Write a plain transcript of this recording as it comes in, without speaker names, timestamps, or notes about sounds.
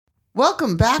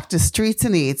Welcome back to Streets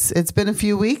and Eats. It's been a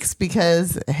few weeks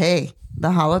because, hey,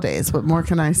 the holidays. What more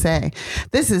can I say?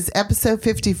 This is episode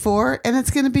 54, and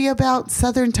it's going to be about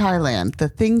Southern Thailand, the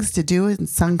things to do in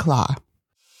Songkhla.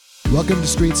 Welcome to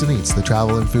Streets and Eats, the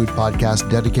travel and food podcast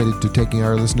dedicated to taking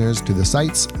our listeners to the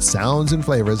sights, sounds, and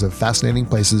flavors of fascinating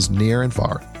places near and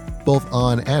far, both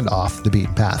on and off the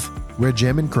beaten path. We're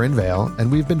Jim and Corinne Vale,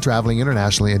 and we've been traveling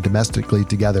internationally and domestically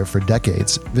together for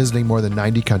decades, visiting more than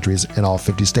 90 countries and all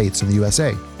 50 states in the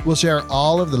USA. We'll share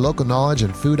all of the local knowledge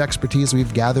and food expertise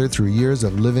we've gathered through years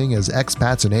of living as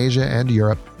expats in Asia and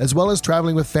Europe, as well as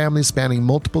traveling with families spanning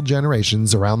multiple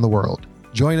generations around the world.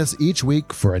 Join us each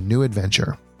week for a new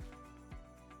adventure.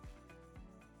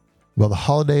 Well, the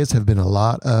holidays have been a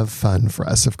lot of fun for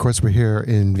us. Of course, we're here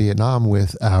in Vietnam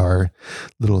with our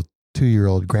little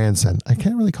 2-year-old grandson. I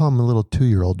can't really call him a little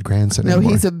 2-year-old grandson anymore. No,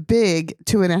 he's a big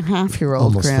 2.5-year-old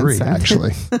Almost grandson. 3,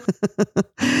 actually.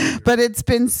 But it's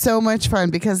been so much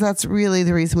fun because that's really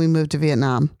the reason we moved to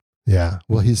Vietnam. Yeah.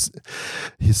 Well, he's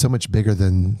so much bigger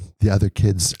than the other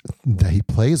kids that he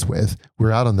plays with. We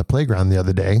were out on the playground the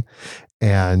other day,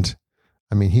 and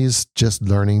I mean, he's just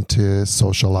learning to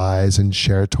socialize and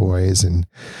share toys, and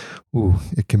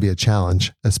it can be a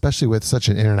challenge, especially with such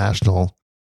an international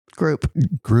group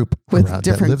with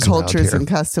different cultures and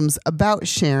customs about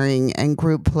sharing and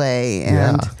group play.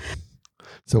 And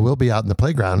so we'll be out in the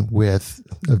playground with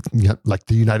like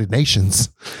the United Nations.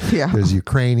 Yeah. There's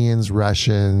Ukrainians,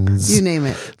 Russians, you name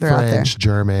it. They're French, out there.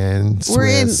 German,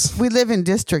 Swiss. We live in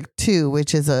District 2,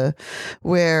 which is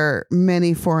where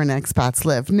many foreign expats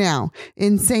live. Now,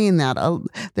 in saying that,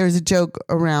 there's a joke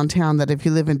around town that if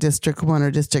you live in District 1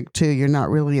 or District 2, you're not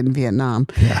really in Vietnam.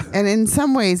 Yeah. And in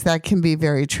some ways that can be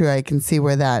very true. I can see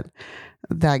where that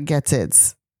gets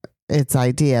its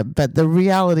idea, but the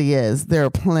reality is there are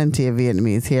plenty of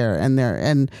Vietnamese here, and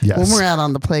yes. When we're out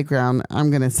on the playground, I'm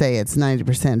going to say it's 90%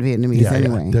 Vietnamese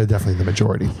anyway. Yeah, they're definitely the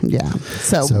majority. Yeah,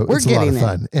 so we're it's getting a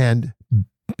lot of fun, and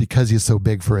because he's so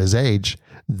big for his age,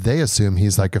 they assume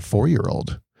he's like a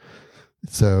 4-year-old.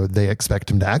 So they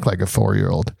expect him to act like a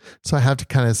 4-year-old. So I have to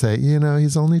kind of say,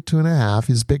 he's only 2.5.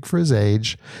 He's big for his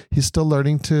age. He's still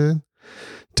learning to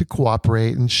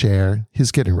cooperate and share.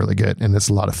 He's getting really good, and it's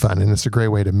a lot of fun, and it's a great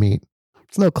way to meet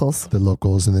the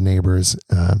locals and the neighbors.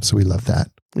 So we love that.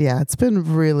 Yeah, it's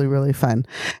been really, really fun.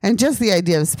 And just the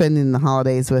idea of spending the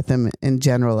holidays with him in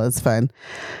general is fun.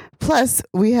 Plus,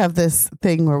 we have this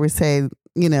thing where we say,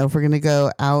 if we're going to go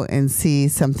out and see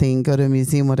something, go to a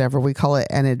museum, whatever, we call it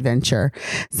an adventure.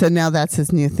 So now that's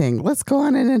his new thing. Let's go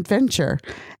on an adventure.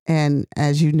 And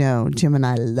as you know, Jim and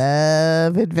I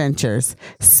love adventures.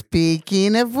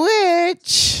 Speaking of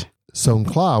which,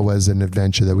 Songkhla was an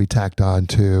adventure that we tacked on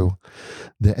to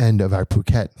the end of our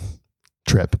Phuket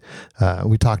trip.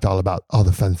 We talked all about all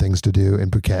the fun things to do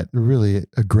in Phuket. Really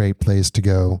a great place to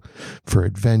go for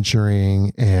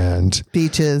adventuring and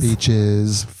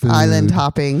beaches, food, island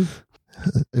hopping.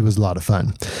 It was a lot of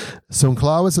fun.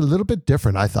 Songkhla was a little bit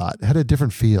different, I thought. It had a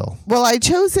different feel. Well, I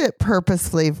chose it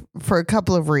purposefully for a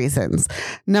couple of reasons.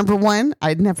 Number one,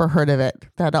 I'd never heard of it.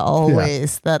 That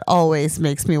always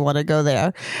makes me want to go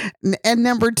there. And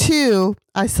number two,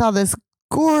 I saw this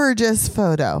gorgeous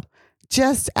photo,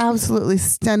 just absolutely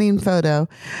stunning photo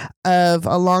of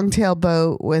a longtail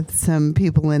boat with some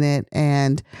people in it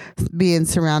and being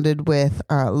surrounded with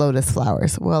lotus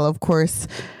flowers. Well, of course,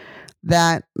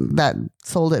 that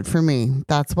sold it for me.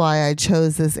 That's why I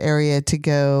chose this area to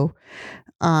go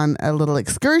on a little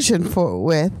excursion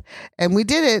with. And we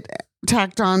did it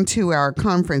tacked on to our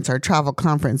conference, our travel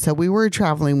conference. So we were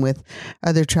traveling with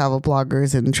other travel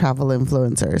bloggers and travel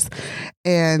influencers.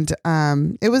 And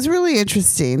it was really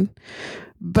interesting.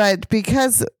 But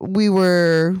because we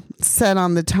were set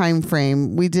on the time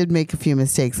frame, we did make a few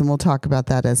mistakes, and we'll talk about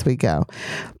that as we go.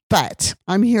 But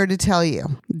I'm here to tell you,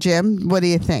 Jim, what do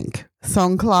you think?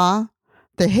 Songkhla,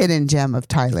 the hidden gem of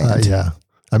Thailand. Yeah.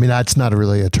 I mean, that's not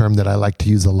really a term that I like to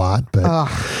use a lot,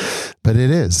 but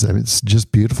it is. I mean, it's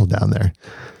just beautiful down there.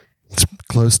 It's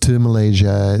close to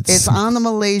Malaysia. It's on the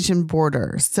Malaysian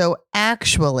border. So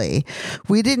actually,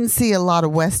 we didn't see a lot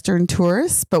of Western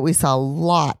tourists, but we saw a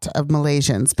lot of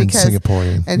Malaysians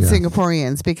and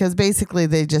Singaporeans because basically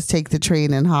they just take the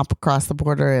train and hop across the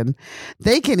border, and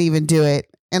they can even do it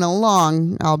in a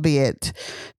long, albeit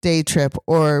day trip,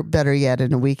 or better yet,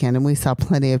 in a weekend. And we saw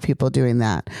plenty of people doing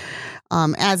that.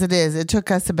 As it is, it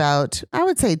took us about, I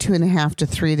would say, 2.5 to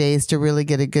 3 days to really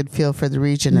get a good feel for the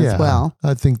region as well.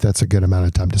 I think that's a good amount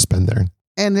of time to spend there.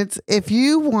 And if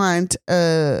you want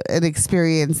an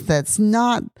experience that's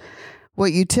not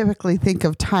what you typically think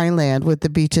of Thailand with the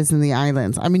beaches and the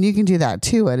islands, I mean, you can do that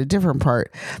too at a different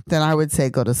part, then I would say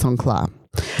go to Songkhla.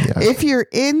 Yeah. If you're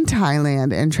in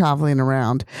Thailand and traveling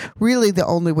around, really the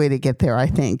only way to get there, I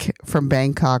think, from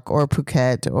Bangkok or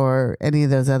Phuket or any of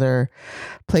those other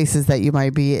places that you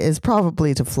might be, is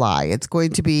probably to fly. It's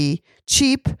going to be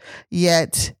cheap,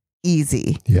 yet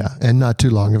easy. Yeah. And not too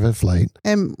long of a flight.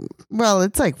 And well,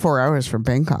 it's like 4 hours from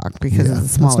Bangkok because it's a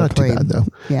smaller It's not plane. too bad though.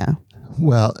 Yeah.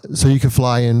 Well, so you can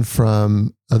fly in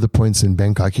from other points in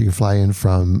Bangkok. You can fly in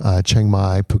from Chiang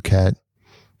Mai, Phuket,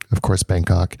 of course,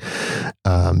 Bangkok.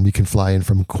 You can fly in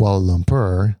from Kuala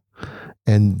Lumpur.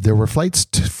 And there were flights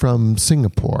from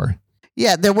Singapore.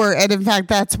 Yeah, there were. And in fact,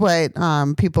 that's what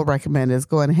people recommend is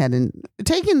going ahead and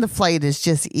taking the flight is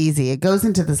just easy. It goes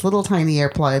into this little tiny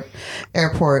airport,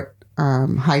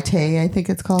 Hai Thai, I think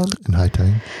it's called. In Hai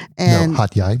Thai. And no,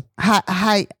 Hat Yai.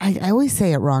 I always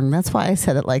say it wrong. That's why I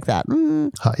said it like that.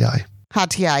 Hat Yai.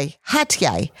 Hat Yai.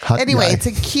 Hat Anyway, Yai. it's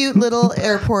a cute little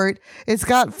airport. It's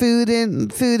got food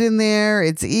in there.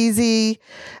 It's easy.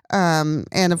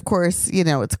 And of course,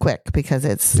 it's quick because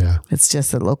it's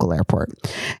just a local airport.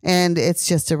 And it's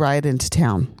just a ride into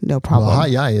town. No problem. Well, Hat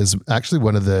Yai is actually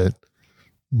one of the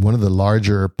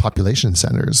larger population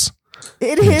centers.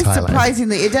 It is Thailand.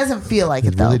 surprisingly. It doesn't feel like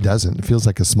it, though. It really doesn't. It feels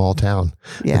like a small town.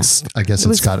 Yeah. I guess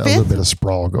it's got a little bit of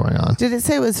sprawl going on. Did it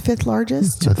say it was fifth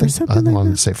largest I or think something I like want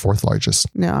that? to say fourth largest.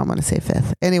 No, I want to say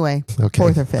fifth. Anyway, Okay.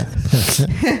 fourth or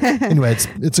fifth. Anyway,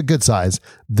 it's a good size.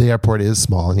 The airport is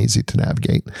small and easy to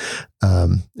navigate.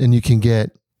 And you can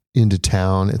get into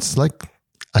town. It's like,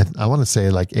 I want to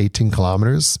say like 18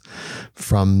 kilometers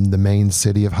from the main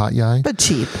city of Hat Yai. But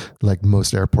cheap. Like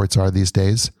most airports are these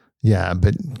days. Yeah,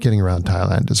 but getting around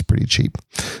Thailand is pretty cheap.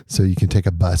 So you can take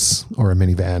a bus or a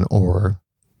minivan or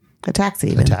A taxi.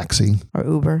 a Even. taxi. Or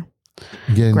Uber.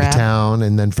 Get into Grab. town,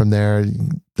 and then from there,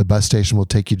 the bus station will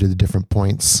take you to the different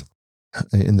points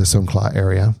in the Songkhla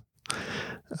area.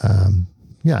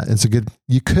 Yeah, it's a good.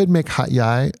 You could make Hat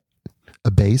Yai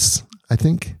a base, I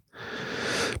think,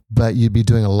 but you'd be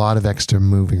doing a lot of extra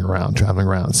moving around, traveling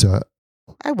around. So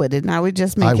I wouldn't. I would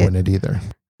just make I it. wouldn't either.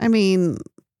 I mean,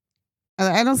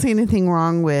 I don't see anything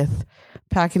wrong with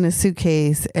packing a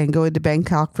suitcase and going to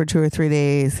Bangkok for 2 or 3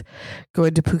 days,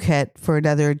 going to Phuket for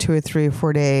another 2 or 3 or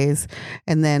 4 days,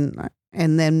 and then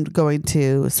going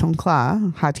to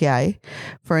Songkhla, Hat Yai,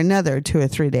 for another 2 or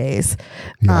 3 days.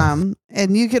 Yeah.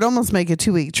 And you could almost make a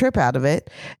 2-week trip out of it.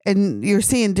 And you're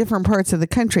seeing different parts of the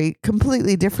country,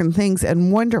 completely different things,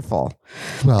 and wonderful.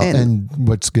 Well, and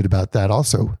what's good about that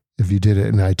also, if you did it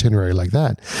in an itinerary like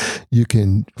that, you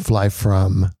can fly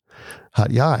from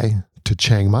Hat Yai to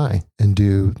Chiang Mai and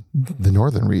do the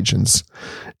northern regions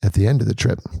at the end of the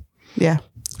trip. Yeah.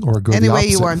 Or go Any the way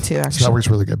opposite. you want to, So actually. that works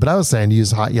really good. But I was saying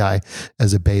use Hat Yai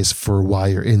as a base for while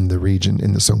you're in the region,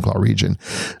 in the Songkhla region.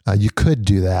 You could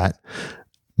do that,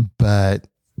 but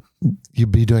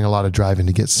you'd be doing a lot of driving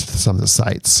to get some of the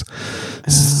sites.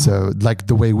 So like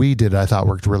the way we did it, I thought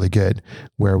worked really good,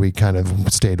 where we kind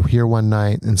of stayed here one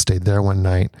night and stayed there one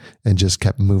night and just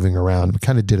kept moving around. We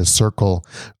kind of did a circle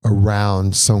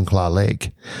around Songkhla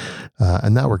Lake,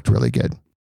 and that worked really good.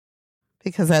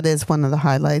 Because that is one of the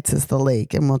highlights is the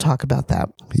lake, and we'll talk about that.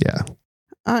 Yeah.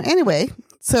 Anyway,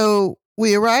 so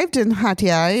we arrived in Hat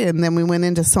Yai, and then we went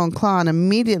into Songkhla and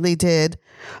immediately did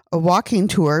a walking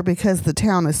tour because the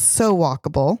town is so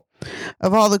walkable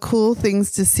of all the cool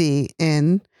things to see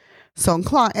in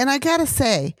Songkhla. And I gotta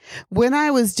say, when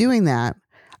I was doing that,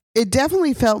 it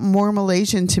definitely felt more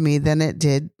Malaysian to me than it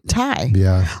did Thai.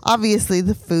 Yeah. Obviously,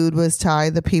 the food was Thai,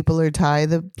 the people are Thai,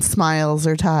 the smiles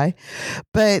are Thai,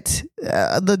 but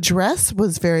the dress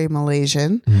was very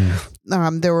Malaysian.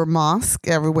 There were mosques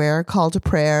everywhere, call to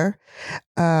prayer.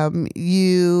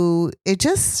 It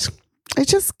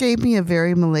just gave me a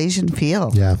very Malaysian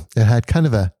feel. Yeah. It had kind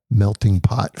of a melting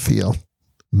pot feel.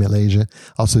 Malaysia,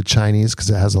 also Chinese, because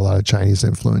it has a lot of Chinese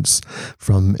influence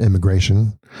from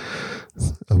immigration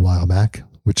a while back,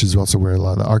 which is also where a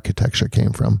lot of the architecture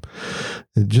came from.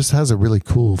 It just has a really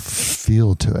cool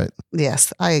feel to it.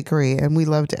 Yes, I agree. And we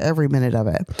loved every minute of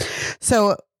it.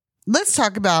 So let's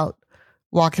talk about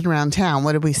walking around town.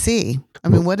 What did we see? I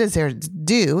mean, what is there to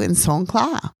do in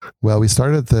Songkhla? Well, we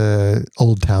started at the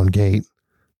Old Town Gate,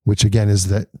 which again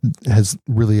has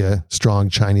really a strong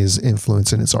Chinese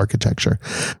influence in its architecture.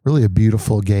 Really a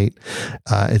beautiful gate.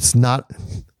 It's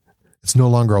no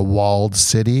longer a walled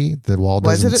city. The wall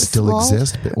doesn't still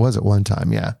exist, but it was at one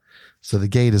time. Yeah. So the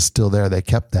gate is still there. They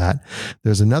kept that.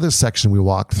 There's another section we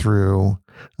walked through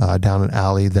down an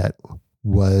alley that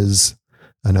was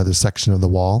another section of the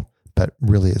wall, but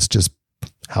really it's just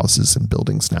houses and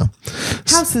buildings now.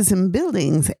 Houses and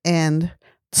buildings and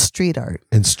street art.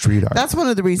 And street art. That's one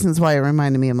of the reasons why it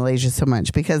reminded me of Malaysia so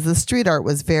much, because the street art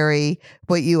was very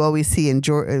what you always see in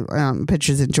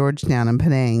pictures in Georgetown and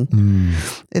Penang.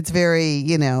 It's very,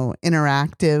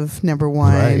 interactive, number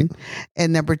one. Right.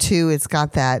 And number two, it's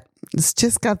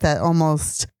just got that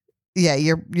almost,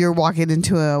 you're walking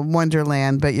into a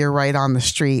wonderland, but you're right on the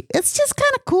street. It's just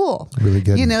kind of cool. Really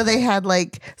good. They had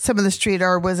like some of the street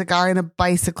art was a guy on a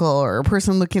bicycle or a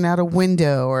person looking out a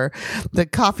window or the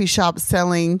coffee shop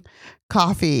selling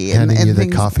coffee. Handing you the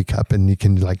things. coffee cup and you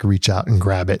can like reach out and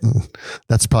grab it. And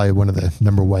that's probably one of the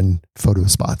number one photo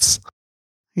spots.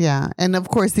 Yeah. And of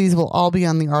course, these will all be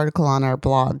on the article on our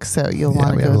blog. So you'll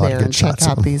want to go there and check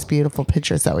out these beautiful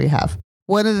pictures that we have.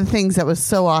 One of the things that was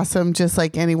so awesome, just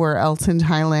like anywhere else in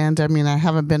Thailand, I mean, I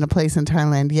haven't been a place in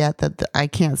Thailand yet that I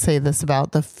can't say this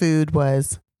about, the food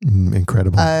was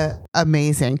incredible,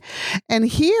 amazing. And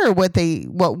here, what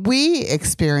we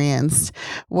experienced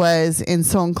was in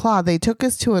Songkhla, they took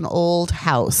us to an old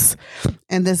house,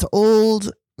 and this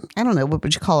old, I don't know, what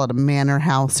would you call it? A manor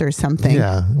house or something.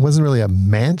 Yeah. It wasn't really a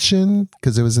mansion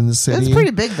because it was in the city. It was pretty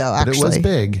big though, actually. But it was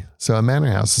big. So a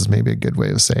manor house is maybe a good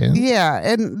way of saying. Yeah.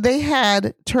 And they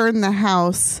had turned the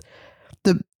house,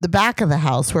 the back of the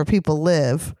house where people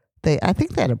live. I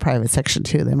think they had a private section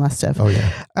too. They must have. Oh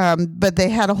yeah. But they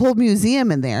had a whole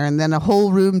museum in there and then a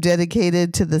whole room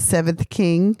dedicated to the seventh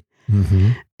king. Mm-hmm.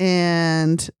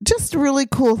 And just really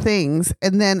cool things.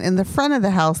 And then in the front of the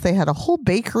house, they had a whole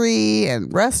bakery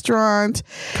and restaurant.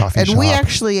 Coffee shop. We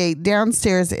actually ate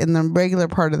downstairs in the regular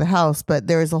part of the house, but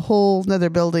there was a whole other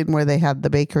building where they had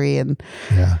the bakery, and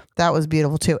that was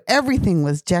beautiful too. Everything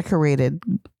was decorated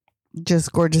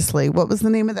just gorgeously. What was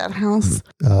the name of that house?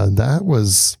 That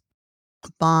was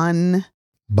Bon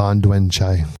Duen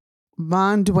Chai.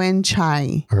 Bon Duen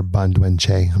Chai. Or Bon Duen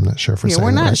Che. I'm not sure if we're saying we're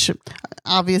not right. sure.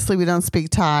 Obviously, we don't speak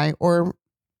Thai or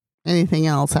anything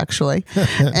else, actually.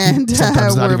 And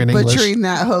we're butchering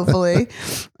that, hopefully.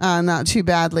 Not too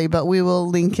badly, but we will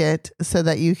link it so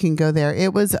that you can go there.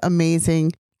 It was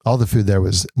amazing. All the food there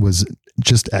was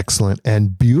just excellent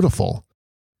and beautiful.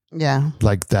 Yeah.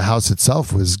 Like the house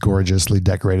itself was gorgeously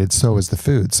decorated. So was the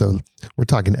food. So we're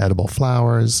talking edible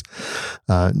flowers,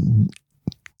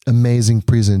 amazing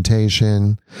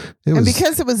presentation. And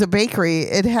because it was a bakery,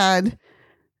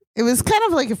 it was kind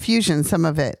of like a fusion, some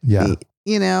of it. Yeah.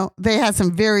 They had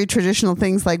some very traditional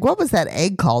things like, what was that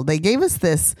egg called? They gave us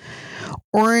this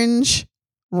orange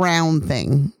round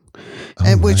thing,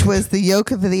 which was the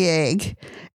yolk of the egg.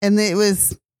 And it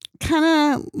was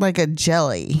kind of like a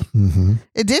jelly. Mm-hmm.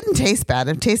 It didn't taste bad.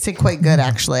 It tasted quite good,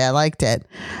 actually. I liked it.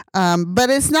 But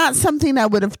it's not something I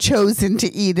would have chosen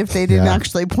to eat if they didn't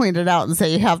actually point it out and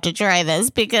say, you have to try this,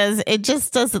 because it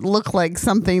just doesn't look like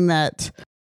something that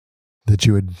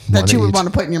you would want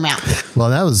to put in your mouth.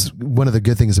 Well, that was one of the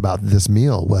good things about this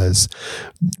meal was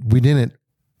we didn't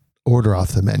order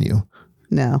off the menu.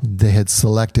 No. They had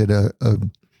selected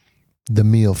the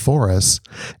meal for us.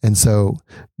 And so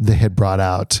they had brought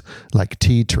out like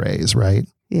tea trays, right?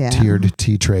 Yeah. Tiered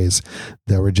tea trays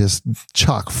that were just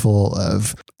chock full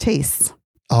of tastes.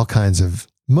 All kinds of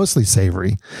mostly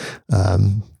savory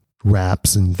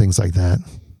wraps and things like that.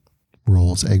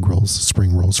 Rolls, egg rolls,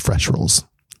 spring rolls, fresh rolls.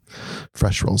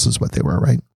 Fresh rolls is what they were,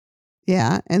 right?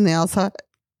 Yeah. And they also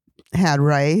had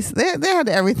rice. They had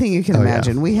everything you can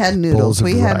imagine. Yeah. We had noodles.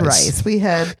 We had rice. We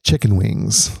had chicken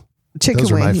wings.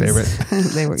 Those were my favorite.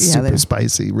 They were super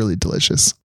spicy, really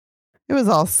delicious. It was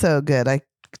all so good. I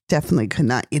definitely could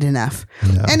not eat enough.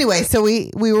 No. Anyway, so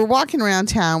we were walking around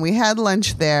town. We had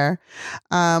lunch there.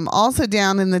 Also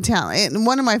down in the town. And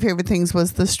one of my favorite things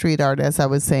was the street art, as I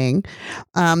was saying.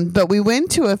 But we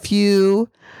went to a few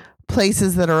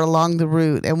places that are along the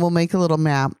route, and we'll make a little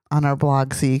map on our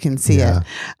blog so you can see it.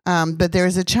 But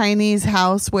there's a Chinese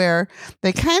house where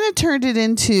they kind of turned it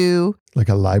into like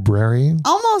a library,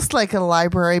 almost like a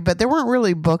library, but there weren't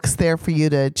really books there for you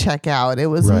to check out. It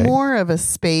was more of a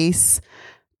space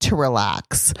to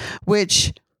relax,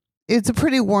 which it's a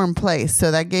pretty warm place.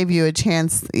 So that gave you a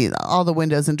chance. All the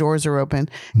windows and doors are open.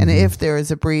 And if there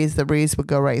is a breeze, the breeze would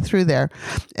go right through there.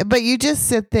 But you just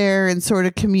sit there and sort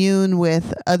of commune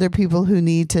with other people who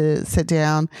need to sit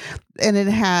down. And it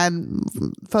had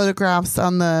photographs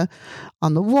on the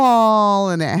wall,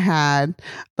 and it had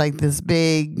like this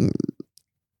big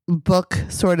book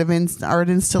sort of art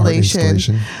installation.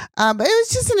 But it was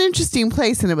just an interesting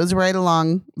place, and it was right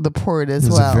along the port as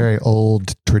well. It was a very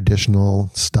old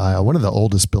traditional style, one of the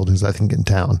oldest buildings I think in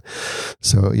town.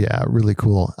 So yeah, really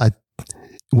cool.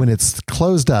 When it's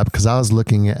closed up, because I was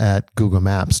looking at Google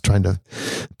Maps trying to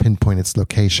pinpoint its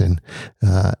location,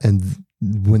 and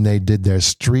when they did their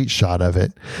street shot of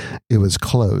it, it was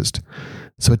closed.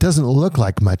 So it doesn't look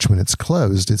like much when it's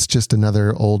closed. It's just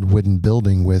another old wooden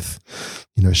building with,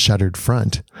 shuttered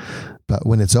front. But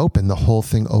when it's open, the whole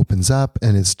thing opens up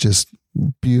and it's just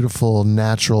beautiful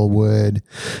natural wood,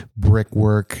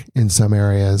 brickwork in some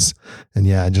areas. And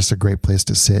yeah, just a great place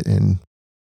to sit and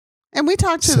we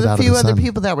talked to the few other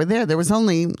people that were there. There was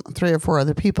only 3 or 4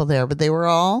 other people there, but they were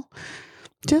all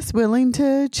just willing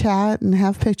to chat and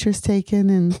have pictures taken.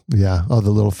 And yeah. Oh,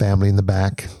 the little family in the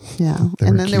back. Yeah.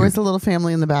 And then there was a little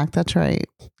family in the back. That's right.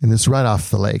 And it's right off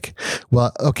the lake.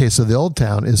 Well, okay. So the old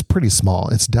town is pretty small.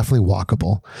 It's definitely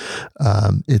walkable.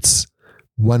 It's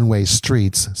one-way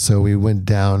streets. So we went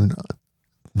down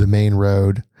the main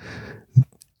road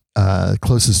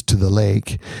closest to the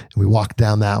lake, and we walked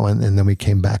down that one, and then we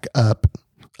came back up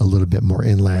a little bit more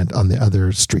inland on the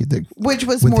other street, which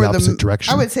was more the opposite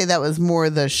direction. I would say that was more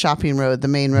the shopping road, the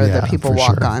main road that people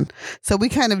walk on. So we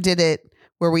kind of did it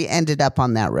where we ended up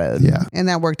on that road. Yeah. And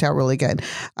that worked out really good.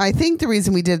 I think the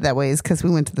reason we did it that way is because we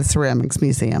went to the Ceramics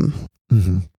Museum,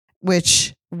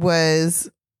 which was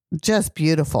just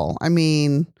beautiful. I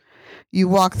mean, you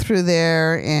walk through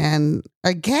there, and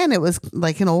again, it was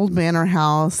like an old manor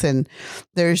house, and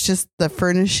there's just the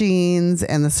furnishings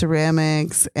and the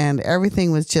ceramics, and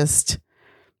everything was just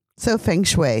so feng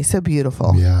shui, so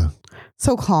beautiful. Yeah.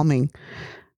 So calming.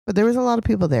 But there was a lot of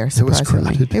people there,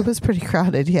 surprisingly. It was pretty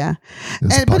crowded, yeah.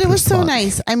 But it was so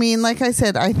nice. I mean, like I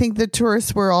said, I think the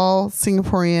tourists were all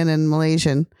Singaporean and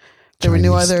Malaysian. There were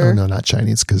no other... Oh, no, not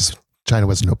Chinese, because China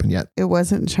wasn't open yet. It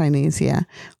wasn't Chinese, yeah.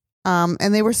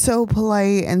 And they were so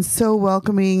polite and so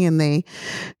welcoming, and they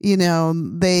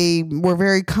were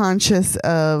very conscious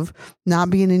of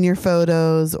not being in your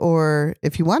photos, or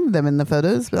if you wanted them in the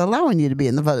photos, allowing you to be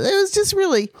in the photos. It was just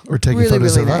really, or taking really,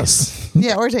 photos really of nice. us.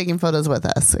 Yeah, or taking photos with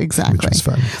us. Exactly. Which was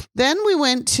fun. Then we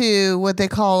went to what they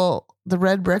call the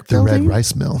Red Brick Building. The Red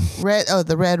Rice Mill.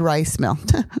 The Red Rice Mill.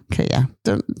 Okay, yeah.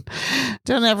 Don't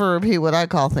ever repeat what I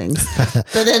call things.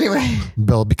 But anyway.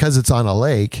 Bill, because it's on a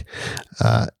lake,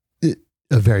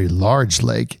 a very large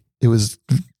lake, it was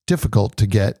difficult to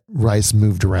get rice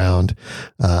moved around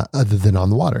other than on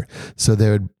the water. So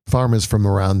farmers from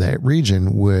around that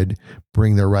region would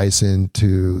bring their rice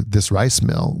into this rice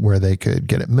mill where they could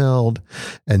get it milled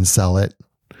and sell it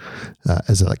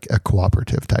as like a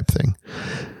cooperative type thing.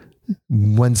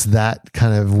 Once that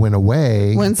kind of went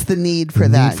away, once the need for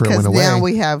that, because now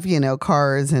we have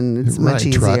cars and it's much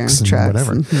easier, trucks and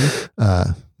whatever.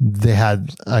 Mm-hmm.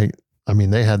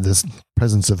 They had this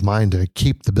presence of mind to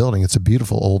keep the building. It's a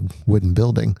beautiful old wooden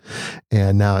building,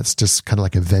 and now it's just kind of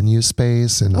like a venue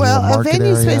space and a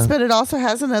venue space, but it also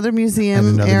has another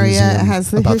museum area. It has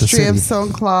the history of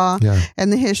Songkhla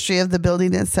and the history of the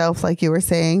building itself, like you were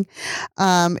saying.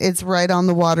 It's right on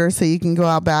the water, so you can go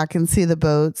out back and see the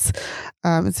boats.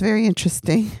 It's very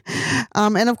interesting.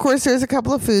 And of course, there's a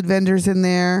couple of food vendors in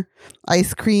there.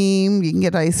 Ice cream, you can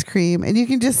get ice cream, and you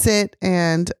can just sit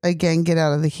and again get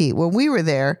out of the heat. When we were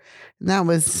there, and that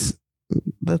was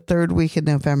the 3rd week in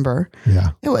November.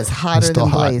 Yeah, it was hotter than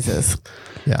blazes.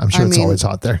 Yeah, I'm sure it's always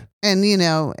hot there. And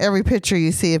every picture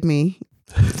you see of me,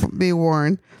 be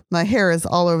warned, my hair is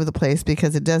all over the place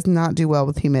because it does not do well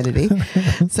with humidity.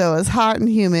 So it's hot and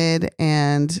humid,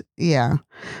 and yeah.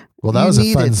 Well, that was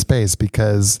a fun space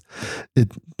because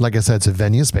like I said, it's a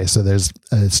venue space. So there's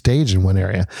a stage in one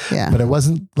area, but it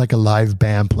wasn't like a live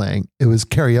band playing. It was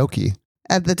karaoke.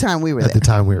 At the time we were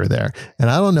there.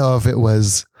 And I don't know if it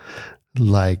was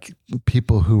like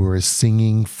people who were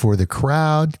singing for the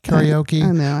crowd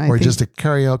karaoke or just a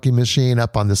karaoke machine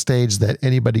up on the stage that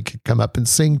anybody could come up and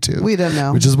sing to. We don't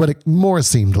know. Which is what it more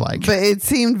seemed like. But it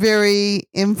seemed very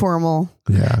informal.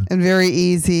 Yeah. And very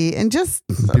easy, and just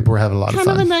people were having a lot of fun.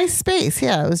 Kind of a nice space.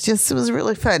 Yeah. It was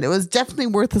really fun. It was definitely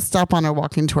worth a stop on our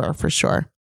walking tour for sure.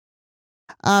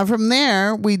 From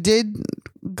there, we did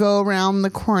go around the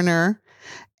corner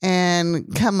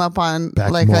and come up on,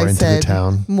 like I said,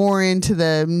 more into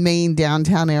the main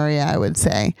downtown area, I would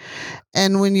say.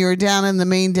 And when you're down in the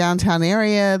main downtown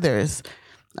area, there's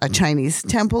a Chinese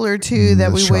temple or two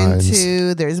that we went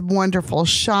to. There's wonderful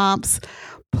shops,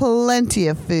 plenty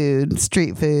of food,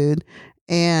 street food,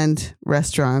 and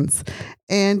restaurants.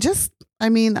 And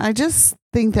I just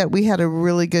think that we had a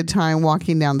really good time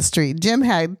walking down the street.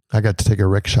 I got to take a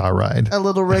rickshaw ride. A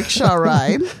little rickshaw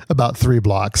ride. About 3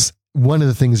 blocks. One of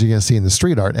the things you're going to see in the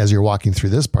street art as you're walking through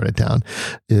this part of town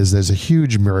is there's a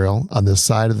huge mural on the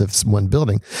side of this one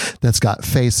building that's got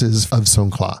faces of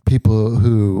Songkhla, people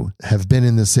who have been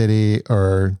in the city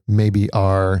or maybe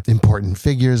are important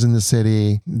figures in the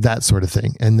city, that sort of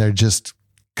thing. And they're just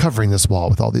covering this wall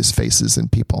with all these faces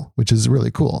and people, which is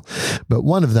really cool. But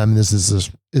one of them is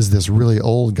this really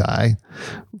old guy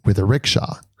with a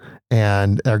rickshaw.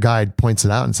 And our guide points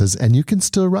it out and says, and you can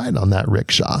still ride on that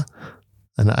rickshaw.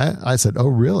 And I said, oh,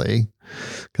 really?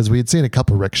 Because we had seen a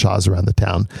couple rickshaws around the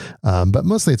town, but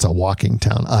mostly it's a walking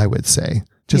town, I would say.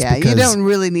 Just yeah, you don't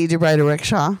really need to ride a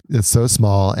rickshaw. It's so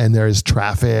small and there's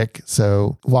traffic.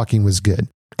 So walking was good.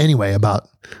 Anyway, about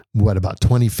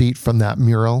 20 feet from that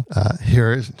mural,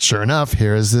 sure enough,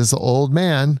 here is this old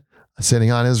man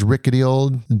sitting on his rickety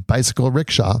old bicycle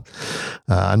rickshaw.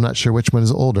 I'm not sure which one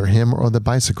is older, him or the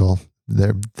bicycle.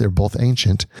 They're both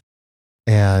ancient.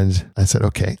 And I said,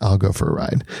 okay, I'll go for a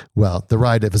ride. Well, the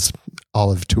ride was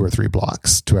all of 2 or 3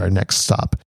 blocks to our next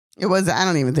stop. It was, I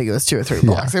don't even think it was 2 or 3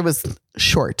 blocks. It was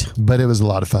short. But it was a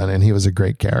lot of fun and he was a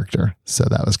great character. So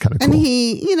that was kind of cool. And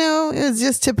he, it was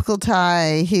just typical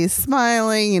Thai. He's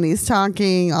smiling and he's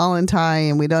talking all in Thai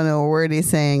and we don't know a word he's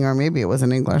saying, or maybe it was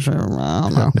in English. Or I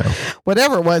don't know. No.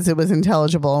 Whatever it was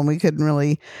intelligible and we couldn't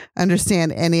really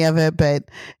understand any of it, but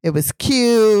it was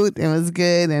cute. It was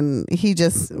good. And he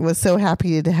just was so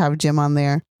happy to have Jim on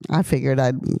there. I figured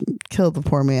I'd kill the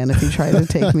poor man if he tried to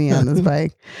take me on his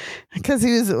bike, because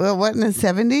he was in his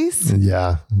 70s.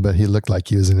 Yeah, but he looked like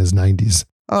he was in his 90s.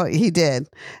 Oh, he did,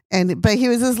 but he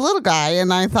was this little guy,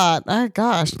 and I thought, oh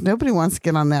gosh, nobody wants to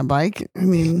get on that bike. I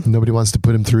mean, nobody wants to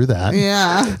put him through that.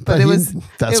 Yeah, but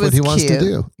that's what he wants to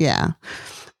do. Yeah.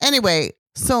 Anyway,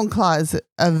 Songkhla is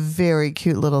a very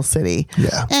cute little city.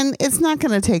 Yeah, and it's not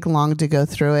going to take long to go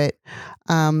through it.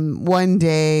 One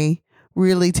day.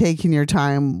 Really taking your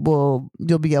time, you'll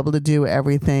be able to do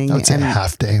everything. I would say a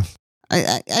half day.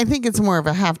 I think it's more of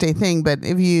a half day thing, but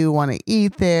if you want to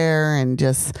eat there and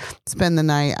just spend the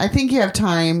night, I think you have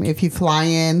time if you fly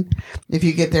in, if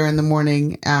you get there in the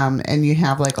morning, and you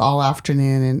have like all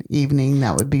afternoon and evening,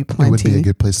 that would be plenty. It would be a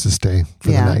good place to stay for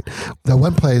the night. The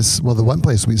one place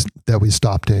that we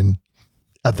stopped in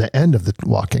at the end of the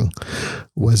walking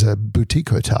was a boutique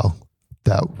hotel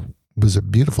that was a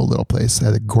beautiful little place.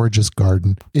 Had a gorgeous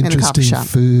garden, interesting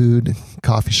food,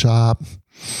 coffee shop,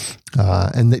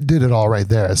 and they did it all right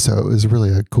there. So it was really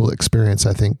a cool experience,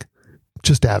 I think,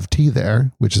 just to have tea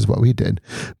there, which is what we did.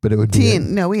 But it would be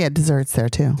we had desserts there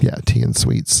too. Yeah, tea and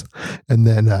sweets, and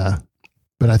then.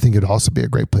 But I think it'd also be a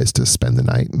great place to spend the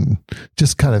night and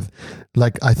just kind of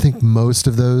like I think most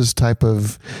of those type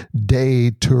of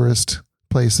day tourist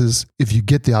places, if you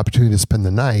get the opportunity to spend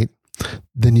the night,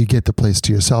 then you get the place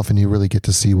to yourself and you really get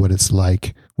to see what it's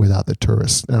like without the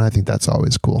tourists. And I think that's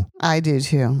always cool. I do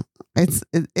too.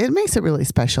 It makes it really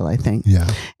special, I think. Yeah.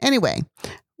 Anyway,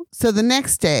 so the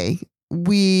next day,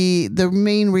 the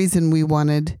main reason we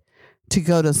wanted to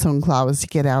go to Songkhla was to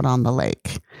get out on the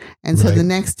lake. And so the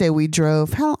next day we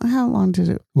drove, how long did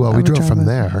it? Well, we drove from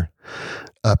there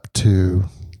up to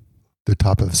the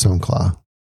top of Songkhla.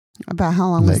 About how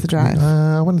long was the drive?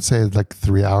 I wouldn't say like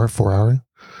 3 hour, 4 hour.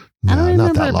 No, I don't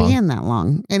remember it being that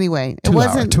long. Anyway, it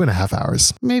wasn't 2.5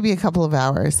 hours. Maybe a couple of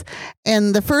hours.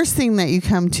 And the first thing that you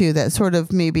come to that sort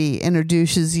of maybe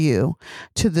introduces you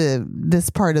to this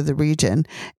part of the region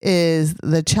is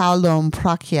the Chalom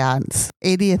Prakyat's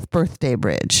 80th birthday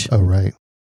bridge. Oh, right.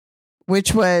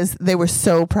 Which they were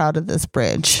so proud of this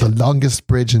bridge. The longest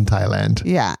bridge in Thailand.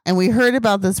 Yeah. And we heard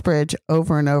about this bridge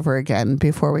over and over again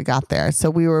before we got there.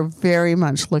 So we were very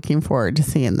much looking forward to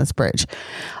seeing this bridge.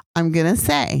 I'm going to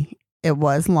say it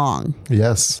was long.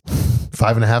 Yes.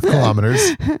 5.5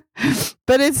 kilometers.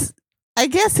 But it's, I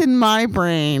guess in my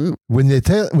brain. When they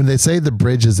say the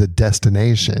bridge is a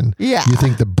destination, you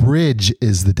think the bridge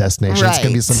is the destination. Right. It's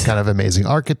going to be some kind of amazing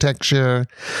architecture,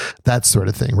 that sort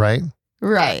of thing, right?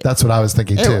 Right. That's what I was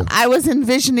thinking too. I was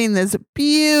envisioning this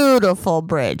beautiful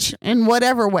bridge in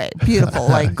whatever way. Beautiful,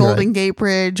 like Golden Gate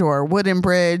Bridge or Wooden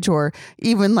Bridge or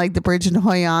even like the bridge in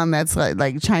Hoi An that's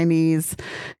like Chinese,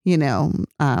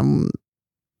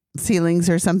 ceilings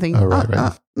or something. Oh,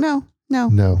 right. No.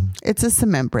 It's a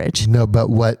cement bridge. No,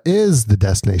 but what is the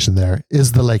destination there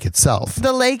is the lake itself.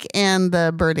 The lake and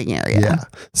the birding area. Yeah.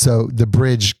 So the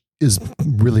bridge is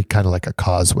really kind of like a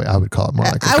causeway. I would call it more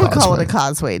like a causeway. I would call it a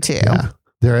causeway too. Yeah.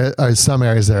 There are some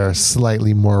areas that are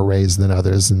slightly more raised than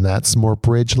others, and that's more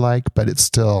bridge-like, but it's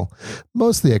still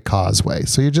mostly a causeway.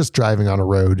 So you're just driving on a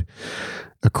road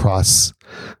across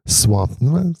swamp.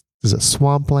 Is it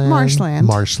swampland? Marshland.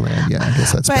 Yeah, I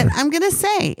guess that's better. But I'm going to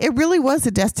say, it really was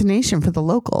a destination for the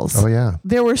locals. Oh, yeah.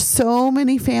 There were so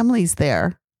many families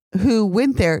there who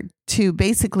went there to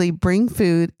basically bring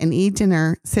food and eat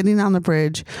dinner, sitting on the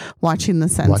bridge, watching the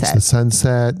sunset. Watch the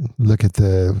sunset, look at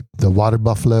the water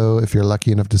buffalo, if you're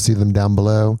lucky enough to see them down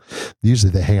below.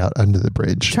 Usually they hang out under the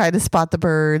bridge. Try to spot the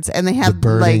birds. And they have the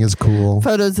birding is cool.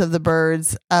 Photos of the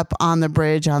birds up on the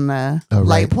bridge on the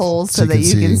light poles so that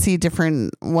you can see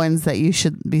different ones that you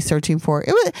should be searching for.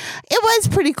 It was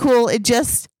pretty cool. It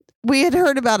just, we had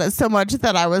heard about it so much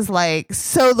that I was like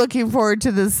so looking forward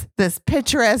to this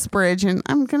picturesque bridge. And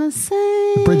I'm going to say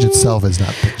the bridge itself is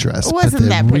not picturesque. It wasn't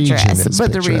that picturesque,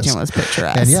 but the region was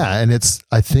picturesque. And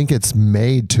I think it's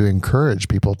made to encourage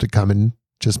people to come and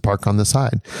just park on the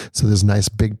side. So there's nice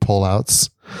big pullouts,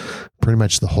 pretty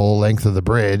much the whole length of the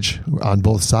bridge on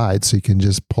both sides. So you can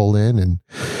just pull in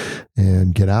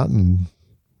and get out and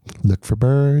look for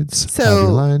birds, have your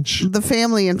lunch. The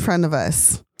family in front of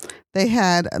us, they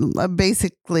had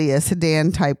basically a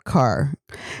sedan type car,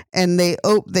 and they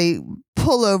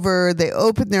pull over, they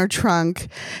open their trunk,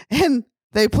 and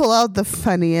they pull out the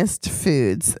funniest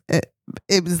foods.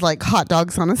 It was like hot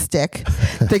dogs on a stick.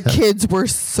 The kids were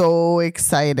so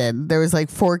excited. There was like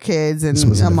 4 kids and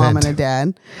a mom and a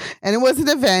dad. And it was an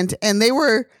event. And they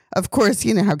were, of course,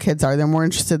 you know how kids are. They're more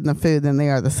interested in the food than they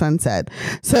are the sunset.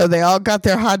 So they all got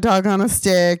their hot dog on a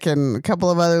stick and a couple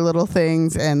of other little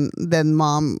things. And then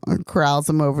mom corrals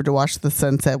them over to watch the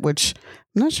sunset, which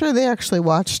I'm not sure they actually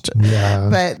watched,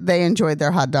 but they enjoyed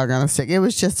their hot dog on a stick. It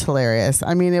was just hilarious.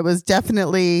 I mean, it was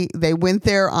definitely, they went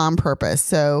there on purpose.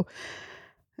 So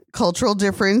cultural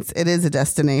difference, it is a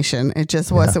destination. It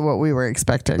just wasn't what we were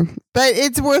expecting, but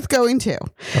it's worth going to.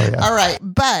 All right.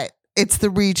 But it's the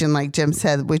region, like Jim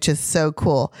said, which is so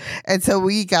cool. And so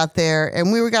we got there,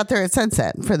 and we got there at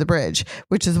sunset for the bridge,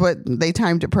 which is what they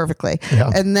timed it perfectly.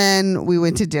 Yeah. And then we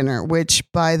went to dinner, which,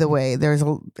 by the way,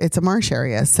 it's a marsh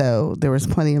area, so there was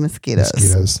plenty of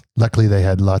mosquitoes. Luckily, they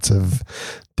had lots of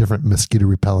different mosquito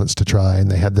repellents to try,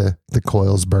 and they had the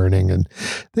coils burning, and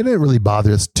they didn't really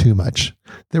bother us too much.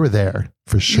 They were there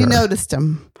for sure. You noticed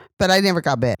them, but I never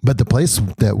got bit. But the place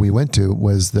that we went to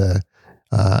was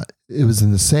it was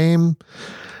in the same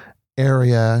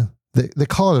area. They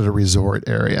call it a resort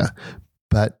area,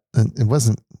 but it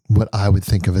wasn't what I would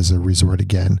think of as a resort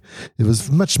again. It was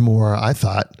much more, I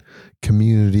thought,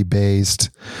 community-based,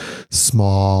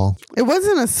 small. It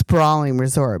wasn't a sprawling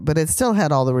resort, but it still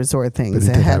had all the resort things.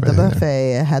 It had the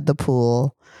buffet. It had the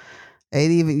pool.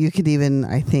 You could even,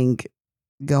 I think,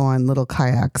 go on little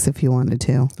kayaks if you wanted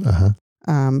to.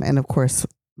 And of course,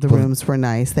 the rooms were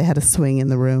nice. They had a swing in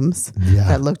the rooms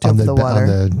that looked over the water. On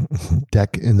the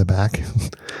deck in the back.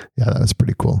 Yeah, that was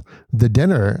pretty cool. The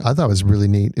dinner, I thought was really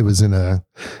neat. It was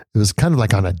kind of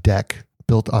like on a deck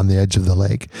built on the edge of the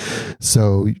lake.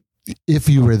 So if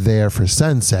you were there for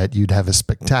sunset, you'd have a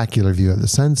spectacular view of the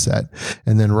sunset.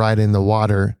 And then right in the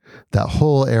water, that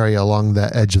whole area along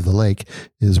the edge of the lake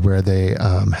is where they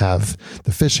have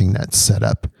the fishing nets set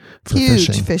up for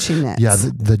fishing. Huge fishing nets. Yeah,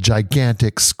 the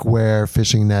gigantic square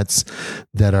fishing nets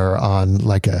that are on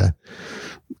like a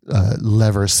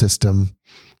lever system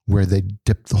where they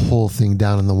dip the whole thing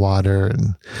down in the water.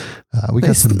 And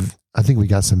I think we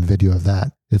got some video of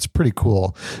that. It's pretty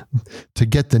cool. To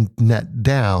get the net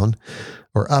down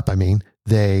or up,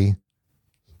 they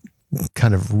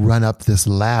kind of run up this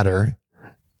ladder,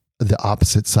 the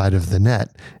opposite side of the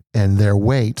net, and their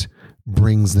weight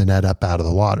brings the net up out of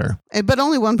the water. But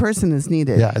only one person is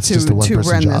needed to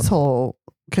run job. This whole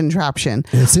contraption.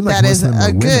 And it seemed like that is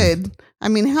a good,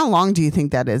 how long do you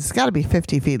think that is? It's got to be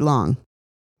 50 feet long.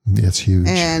 It's huge.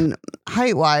 And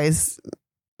height-wise,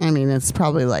 it's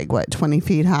probably like 20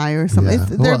 feet high or something. Yeah.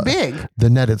 They're big. The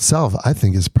net itself, I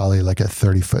think, is probably like a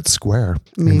 30-foot square.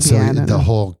 Maybe, and so I don't know.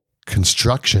 Whole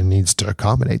construction needs to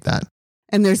accommodate that.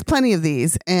 And there's plenty of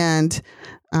these. And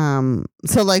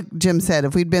so like Jim said,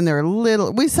 if we'd been there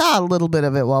we saw a little bit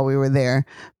of it while we were there.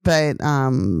 But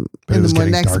the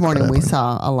next morning we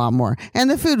saw a lot more. And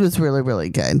the food was really, really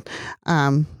good.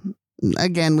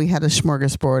 Again, we had a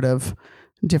smorgasbord of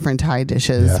different Thai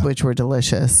dishes, which were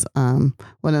delicious. One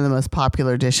of the most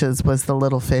popular dishes was the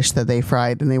little fish that they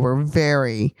fried, and they were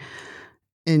very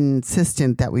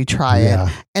insistent that we try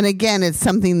it. And again, it's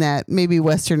something that maybe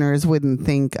Westerners wouldn't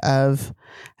think of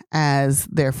as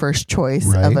their first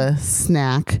choice of a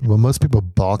snack. Well, most people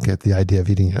balk at the idea of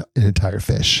eating an entire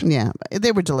fish. Yeah,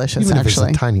 they were delicious, even actually. If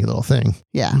it's a tiny little thing.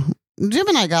 Yeah. Jim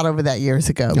and I got over that years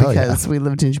ago because we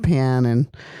lived in Japan, and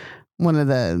one of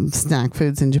the snack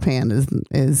foods in Japan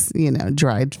is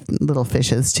dried little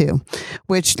fishes too,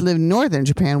 which live in northern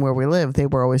Japan where we live. They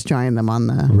were always drying them on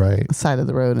the side of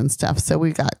the road and stuff. So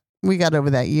we got over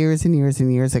that years and years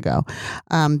and years ago.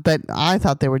 But I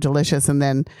thought they were delicious. And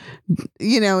then,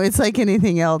 it's like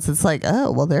anything else. It's like,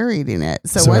 oh, well, they're eating it.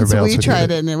 So once we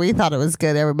tried it and we thought it was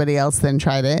good, everybody else then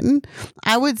tried it. And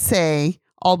I would say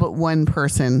all but one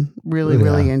person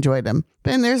really enjoyed them.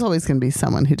 And there's always going to be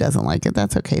someone who doesn't like it.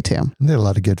 That's okay too. And they had a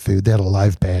lot of good food. They had a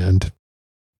live band.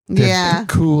 They Yeah. had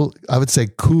cool, I would say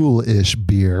cool-ish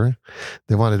beer.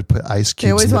 They wanted to put ice cubes.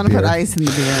 They always in the want to put beer, ice in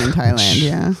the beer in Thailand. which,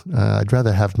 Yeah. I'd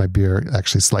rather have my beer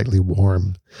actually slightly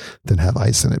warm than have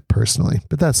ice in it personally,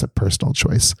 but that's a personal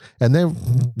choice. And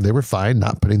they were fine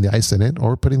not putting the ice in it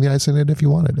or putting the ice in it if you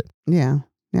wanted it. Yeah.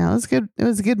 Yeah. It was good. It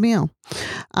was a good meal.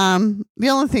 The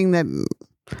only thing that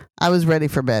I was ready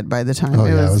for bed by the time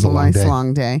it was a nice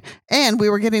long day. And we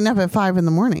were getting up at 5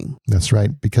 a.m. That's right.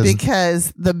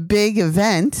 Because the big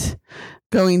event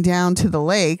going down to the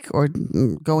lake or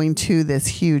going to this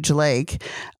huge lake,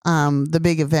 the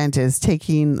big event is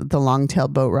taking the longtail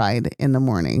boat ride in the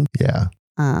morning. Yeah.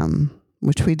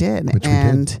 Which we did.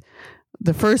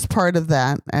 The first part of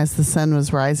that, as the sun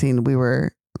was rising, we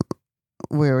were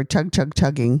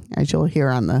chugging, as you'll hear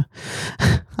on the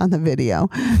video.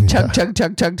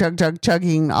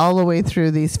 Chugging all the way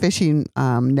through these fishing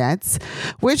nets,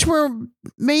 which were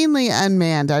mainly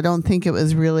unmanned. I don't think it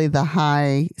was really the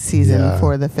high season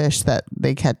for the fish that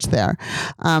they catch there.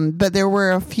 But there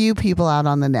were a few people out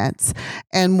on the nets,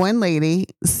 and one lady,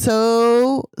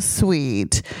 so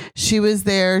sweet. She was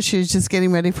there. She was just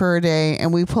getting ready for her day,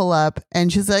 and we pull up,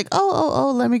 and she's like,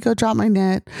 oh, let me go drop my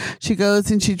net. She goes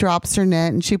and she drops her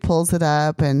net, and she pulls it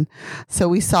up, and so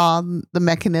we saw the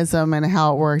mechanism and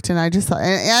how it worked. And I just thought,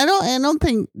 I don't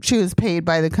think she was paid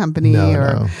by the company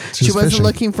or she wasn't fishing.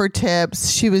 looking for tips.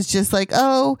 She was just like,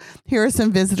 oh, here are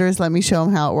some visitors. Let me show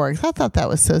them how it works. I thought that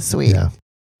was so sweet. Yeah.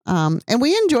 And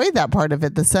we enjoyed that part of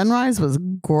it. The sunrise was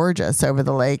gorgeous over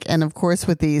the lake, and of course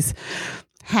with these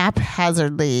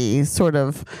haphazardly sort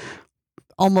of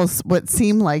almost what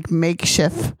seemed like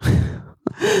makeshift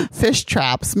fish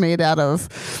traps made out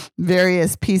of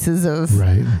various pieces of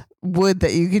wood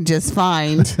that you can just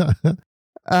find.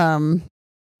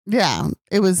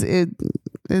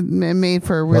 It made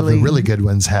for the really good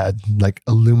ones had like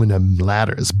aluminum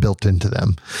ladders built into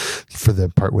them for the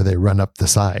part where they run up the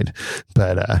side,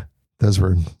 but those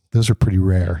were pretty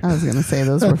rare. I was going to say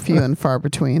those were few and far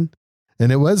between.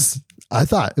 And I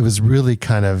thought it was really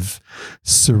kind of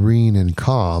serene and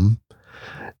calm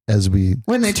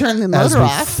when they turned the motor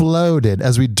off, floated,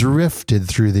 as we drifted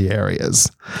through the areas.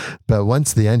 But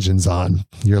once the engine's on,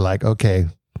 you're like, okay,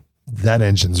 that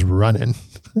engine's running.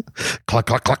 Cluck,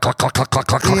 cluck, cluck, cluck, cluck, cluck,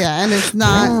 cluck. Yeah, and it's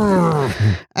not.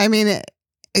 I mean,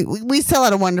 we still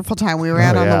had a wonderful time. We were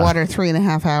out on the water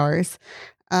 3.5 hours.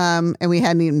 And we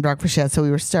hadn't eaten breakfast yet, so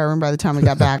we were starving by the time we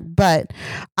got back. But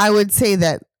I would say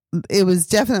that it was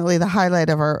definitely the highlight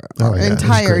of our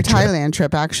entire Thailand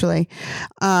trip, actually.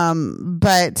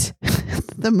 But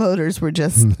the motors were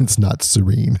just... It's not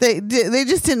serene. They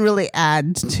just didn't really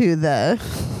add to the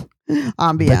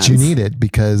ambiance. But you need it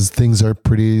because things are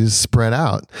pretty spread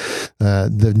out.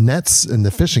 The nets in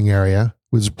the fishing area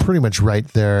was pretty much right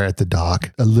there at the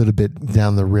dock, a little bit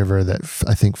down the river that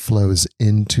I think flows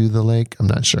into the lake. I'm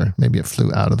not sure. Maybe it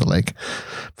flowed out of the lake.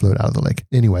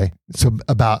 Anyway, so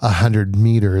about 100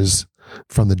 meters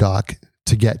from the dock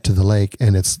to get to the lake,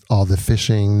 and it's all the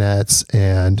fishing nets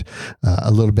and a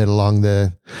little bit along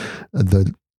the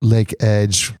lake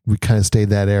edge. We kind of stayed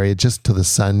that area just till the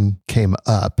sun came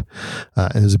up,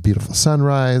 and it was a beautiful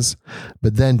sunrise.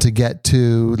 But then to get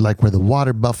to like where the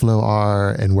water buffalo are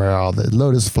and where all the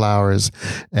lotus flowers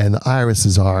and the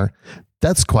irises are,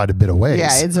 that's quite a bit of ways.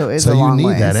 Yeah, it's so a long you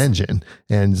need ways. that engine.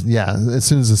 And yeah, as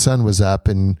soon as the sun was up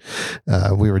and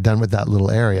we were done with that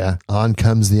little area, on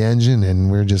comes the engine,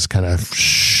 and we're just kind of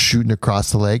shooting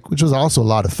across the lake, which was also a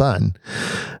lot of fun.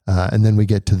 And then we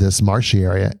get to this marshy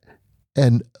area,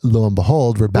 and lo and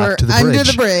behold, we're to the bridge. Under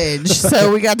the bridge.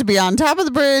 So we got to be on top of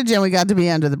the bridge, and we got to be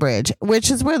under the bridge, which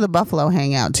is where the buffalo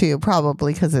hang out too,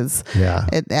 probably because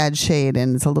it adds shade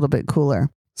and it's a little bit cooler.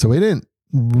 So we didn't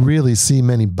really see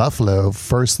many buffalo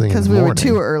first thing in the morning. Because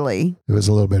we were too early. It was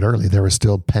a little bit early. They were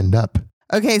still penned up.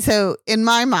 Okay, so in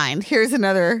my mind, here's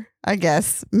another, I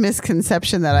guess,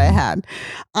 misconception that I had.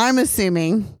 I'm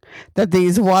assuming that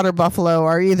these water buffalo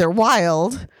are either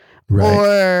wild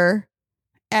or...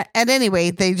 At any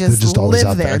rate, they just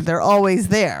live there. They're always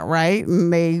there, right?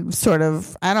 And they sort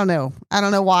of, I don't know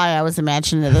why I was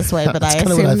imagining it this way, but I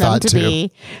assumed them to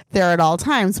be there at all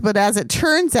times. But as it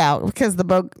turns out, because the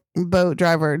boat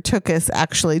driver took us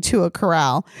actually to a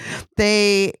corral,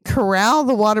 they corral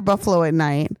the water buffalo at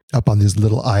night. Up on these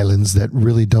little islands that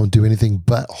really don't do anything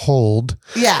but hold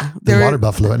the water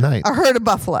buffalo at night. A herd of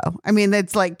buffalo. I mean,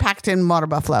 it's like packed in water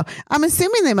buffalo. I'm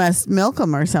assuming they must milk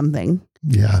them or something.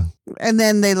 Yeah. And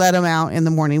then they let them out in the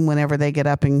morning whenever they get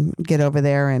up and get over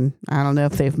there. And I don't know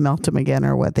if they've milked them again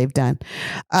or what they've done.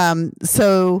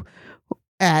 So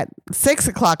at 6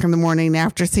 o'clock in the morning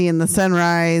after seeing the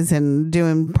sunrise and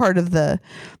doing part of the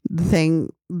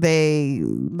thing, they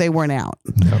weren't out.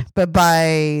 No. But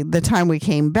by the time we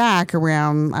came back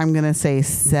around, I'm going to say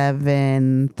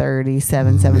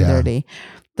 7:30,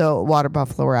 the water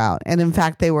buffalo were out. And in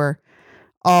fact, they were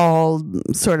all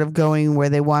sort of going where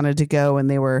they wanted to go, and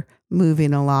they were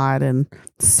moving a lot and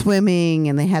swimming,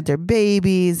 and they had their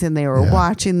babies, and they were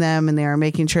watching them, and they were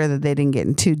making sure that they didn't get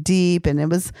in too deep. And it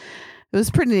was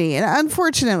pretty neat. And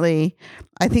unfortunately,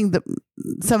 I think that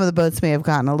some of the boats may have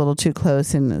gotten a little too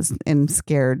close and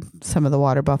scared some of the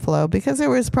water buffalo, because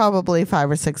there was probably 5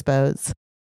 or 6 boats,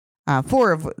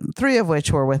 3 of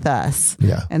which were with us.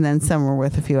 Yeah. And then some were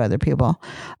with a few other people.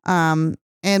 And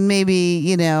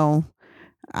maybe,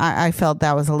 I felt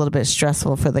that was a little bit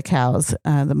stressful for the cows,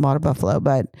 the water buffalo.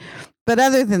 But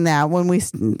other than that, when we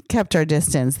kept our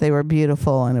distance, they were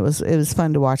beautiful, and it was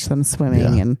fun to watch them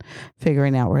swimming and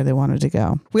figuring out where they wanted to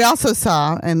go. We also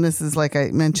saw, and this is like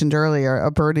I mentioned earlier,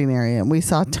 a birding area, and we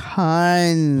saw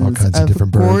tons all kinds of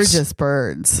different gorgeous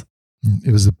birds.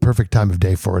 It was the perfect time of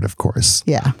day for it, of course.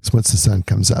 Yeah. So once the sun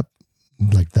comes up,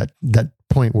 like that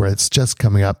point where it's just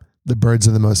coming up, the birds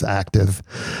are the most active.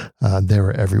 They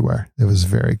were everywhere. It was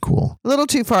very cool. A little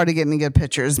too far to get any good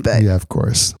pictures, but yeah, of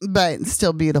course. But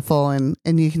still beautiful, and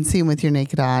you can see them with your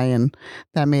naked eye, and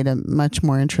that made it much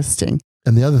more interesting.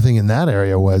 And the other thing in that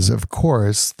area was, of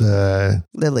course, the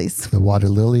lilies, the water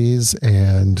lilies,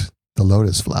 and the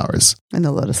lotus flowers. And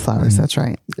the lotus flowers, that's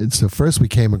right. So first we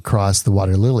came across the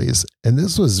water lilies, and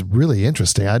this was really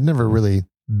interesting. I'd never really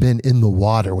been in the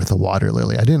water with a water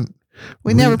lily.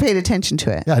 We never paid attention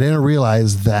to it. Yeah, I didn't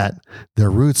realize that their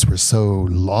roots were so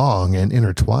long and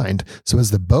intertwined. So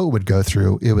as the boat would go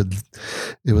through, it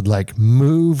would like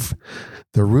move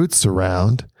the roots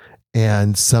around,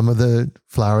 and some of the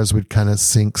flowers would kind of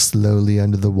sink slowly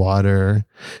under the water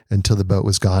until the boat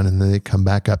was gone, and then they'd come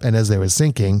back up. And as they were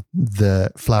sinking,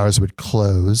 the flowers would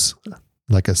close,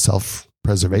 like a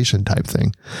self-preservation type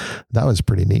thing. That was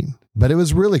pretty neat. But it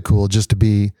was really cool just to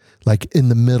be like in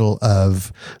the middle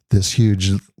of this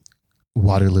huge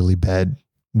water lily bed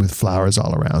with flowers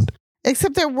all around.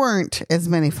 Except there weren't as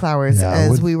many flowers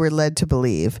as we were led to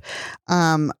believe.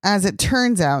 As it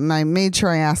turns out, and I made sure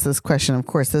I asked this question, of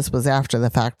course, this was after the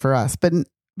fact for us, but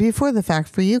before the fact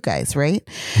for you guys, right?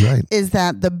 Right. Is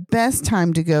that the best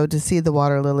time to go to see the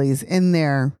water lilies in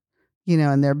their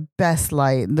best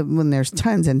light, when there's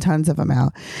tons and tons of them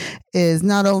out, is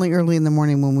not only early in the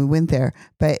morning when we went there,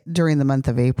 but during the month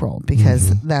of April,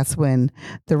 because that's when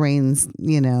the rains,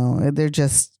 they're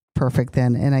just perfect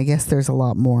then. And I guess there's a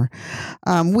lot more.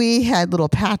 We had little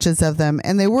patches of them,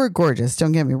 and they were gorgeous.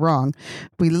 Don't get me wrong.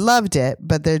 We loved it,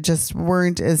 but there just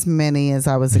weren't as many as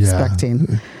I was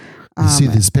expecting. You see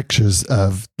these pictures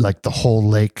of like the whole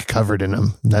lake covered in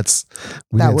them.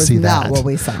 We didn't see that. Not what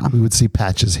we saw. We would see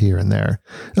patches here and there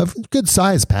of good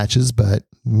size patches, but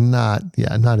not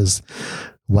as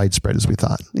widespread as we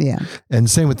thought. Yeah. And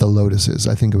same with the lotuses.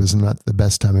 I think it was not the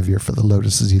best time of year for the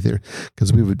lotuses either,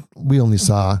 because we only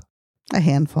saw a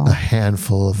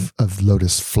handful of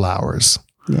lotus flowers.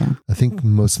 Yeah. I think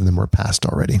most of them were past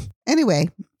already. Anyway,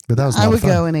 but that was I would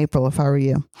go in April if I were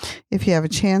you. If you have a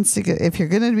chance to go, if you're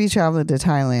going to be traveling to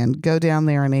Thailand, go down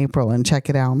there in April and check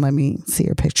it out, and let me see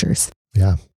your pictures.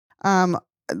 Yeah.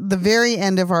 The very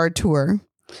end of our tour,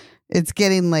 it's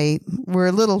getting late. We're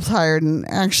a little tired and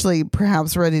actually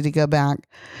perhaps ready to go back.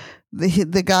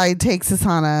 The guide takes us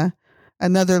on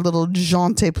another little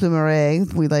jante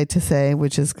plumeret, we like to say,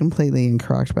 which is completely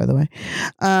incorrect, by the way,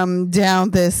 down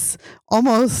this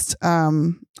almost,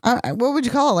 what would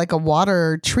you call it? Like a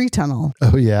water tree tunnel.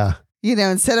 Oh, yeah.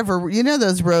 Instead of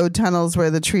those road tunnels where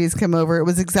the trees come over, it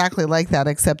was exactly like that,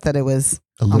 except that it was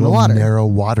a little narrow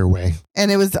waterway.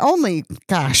 And it was only,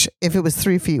 if it was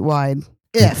 3 feet wide,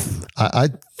 I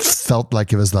felt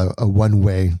like it was a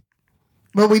one-way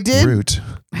But we did route.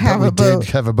 have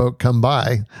a boat come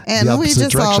by, and we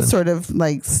just all sort of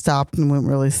like stopped and went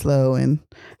really slow and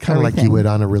kind of like you would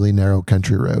on a really narrow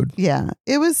country road. Yeah,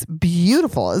 it was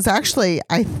beautiful. It was actually,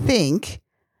 I think,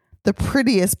 the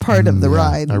prettiest part of the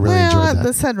ride. I really enjoyed that.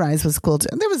 The sunrise was cool too.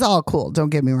 It was all cool. Don't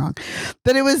get me wrong,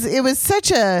 but it was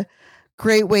such a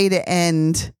great way to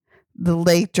end the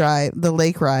lake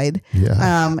ride.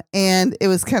 Yeah. And it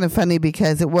was kind of funny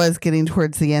because it was getting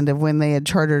towards the end of when they had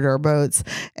chartered our boats,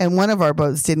 and one of our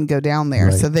boats didn't go down there.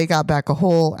 Right. So they got back a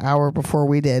whole hour before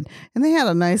we did, and they had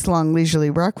a nice long leisurely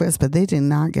breakfast, but they did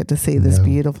not get to see this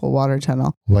beautiful water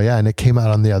tunnel. Well, yeah. And it came out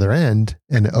on the other end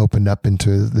and it opened up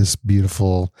into this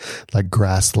beautiful like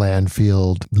grassland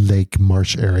field, lake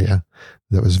marsh area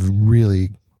that was really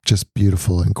just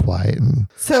beautiful and quiet.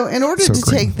 And so in order so to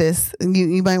green. take this,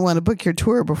 you might want to book your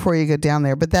tour before you go down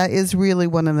there. But that is really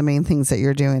one of the main things that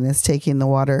you're doing is taking the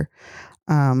water,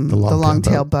 the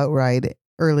longtail boat ride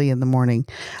early in the morning.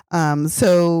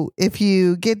 So if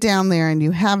you get down there and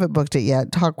you haven't booked it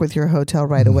yet, talk with your hotel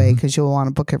right away because you'll want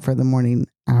to book it for the morning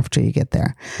after you get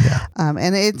there. Yeah.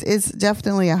 And it's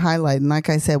definitely a highlight. And like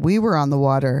I said, we were on the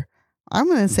water, I'm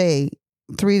going to say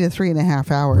 3 to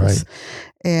 3.5 hours. Right.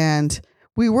 And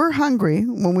we were hungry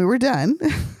when we were done.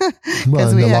 Well,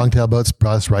 and the longtail boats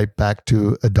brought us right back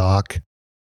to a dock.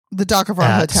 The dock of our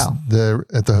hotel.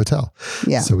 At the hotel.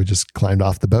 Yeah. So we just climbed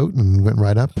off the boat and went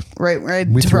right up. Right.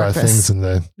 We to threw breakfast.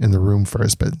 our things in the room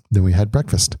first, but then we had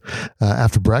breakfast.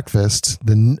 After breakfast,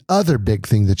 the other big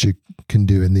thing that you can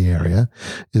do in the area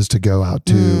is to go out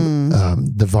to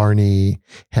the Varney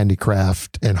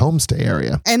Handicraft and Homestay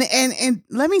area. And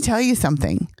let me tell you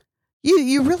something.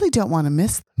 You really don't want to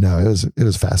miss. No, it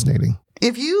was fascinating.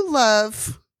 If you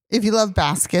love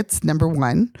baskets, number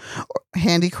 1, or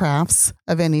handicrafts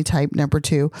of any type, number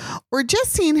 2, or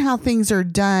just seeing how things are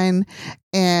done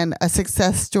and a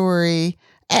success story,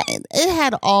 it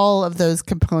had all of those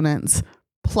components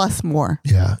plus more.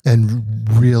 Yeah. And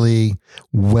really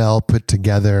well put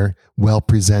together, well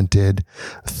presented,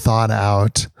 thought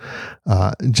out,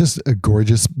 just a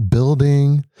gorgeous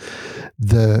building.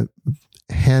 The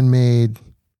handmade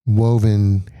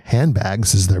woven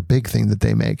handbags is their big thing that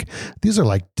they make. These are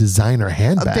like designer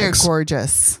handbags. They're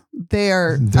gorgeous.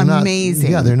 They're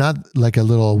amazing. They're not like a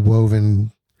little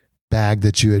woven bag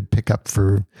that you would pick up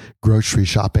for grocery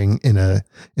shopping in a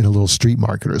little street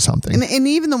market or something. And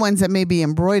even the ones that may be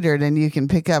embroidered and you can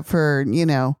pick up for, I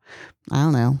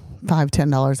don't know,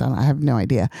 $5-10 on it. I have no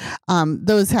idea.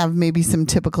 Those have maybe some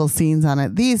typical scenes on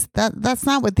it. That's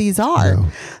not what these are. No.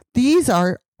 These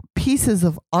are pieces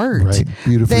of art. Right.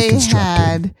 Beautifully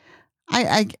constructed.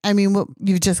 I mean,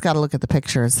 you've just got to look at the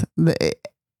pictures.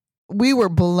 We were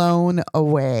blown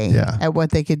away at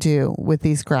what they could do with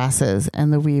these grasses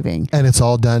and the weaving. And it's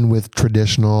all done with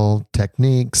traditional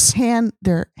techniques.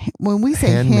 When we say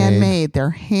handmade,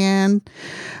 they're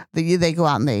they go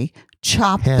out and they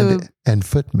chop and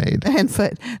foot made.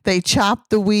 They chop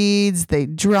the weeds, they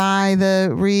dry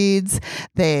the reeds,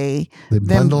 they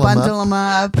bundle them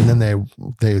up. And then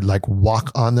they like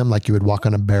walk on them like you would walk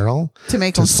on a barrel to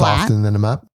make them flat. Soften them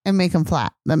up. And make them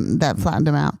flat. That flattened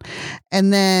them out.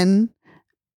 And then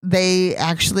they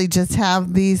actually just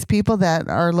have these people that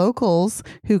are locals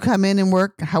who come in and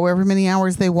work however many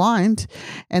hours they want.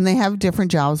 And they have different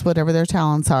jobs, whatever their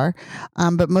talents are.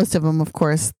 But most of them, of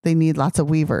course, they need lots of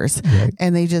weavers. Right.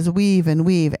 And they just weave and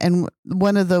weave. And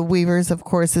one of the weavers, of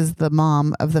course, is the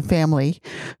mom of the family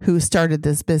who started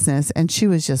this business. And she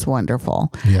was just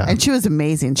wonderful. Yeah. And she was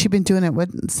amazing. She'd been doing it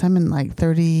with some in like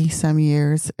 30 some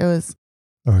years.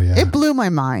 Oh yeah. It blew my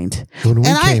mind.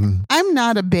 I'm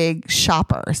not a big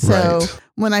shopper. So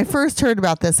when I first heard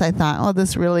about this, I thought, oh,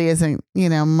 this really isn't,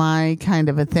 my kind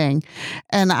of a thing.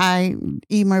 And I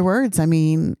eat my words. I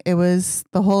mean, the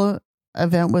whole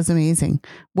event was amazing.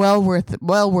 Well worth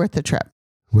the trip.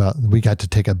 Well, we got to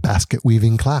take a basket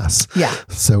weaving class. Yeah.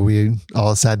 So we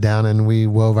all sat down and we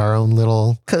wove our own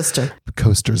little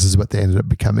coasters is what they ended up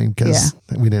becoming because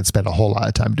we didn't spend a whole lot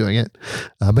of time doing it.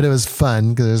 But it was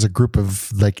fun because there's a group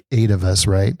of like 8 of us,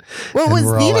 right? What was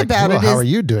neat about it is... How are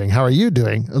you doing? How are you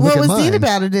doing? What was neat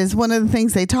about it is one of the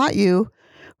things they taught you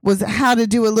was how to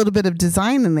do a little bit of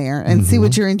design in there and see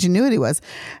what your ingenuity was.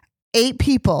 8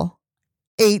 people,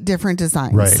 8 different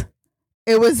designs. Right.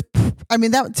 It was,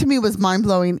 that to me was mind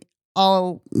blowing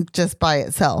all just by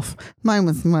itself. Mine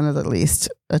was one of the least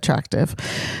attractive.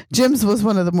 Jim's was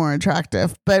one of the more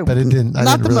attractive, but it didn't.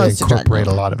 I didn't really incorporate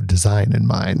a lot of design in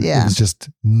mine. Yeah. It was just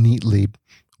neatly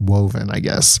woven, I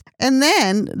guess. And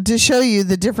then to show you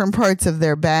the different parts of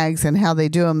their bags and how they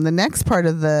do them, the next part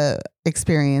of the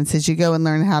experience is you go and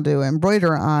learn how to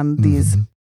embroider on these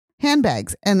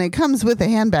handbags, and it comes with a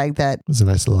handbag that was a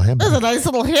nice little handbag. It's a nice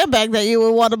little handbag that you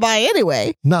would want to buy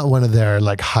anyway. Not one of their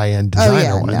like high-end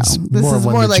designer ones. No. This is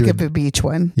more like a beach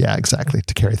one. Yeah, exactly,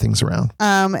 to carry things around.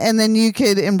 And then you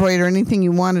could embroider anything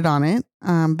you wanted on it.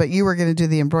 But you were going to do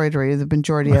the embroidery, the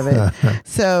majority of it.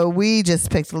 So we just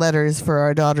picked letters for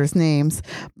our daughter's names.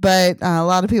 But a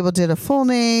lot of people did a full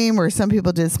name, or some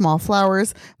people did small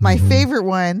flowers. My favorite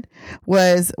one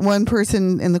was one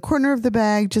person in the corner of the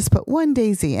bag just put one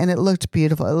daisy, and it looked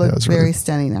beautiful. It looked very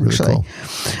stunning, actually. Really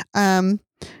cool.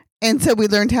 And so we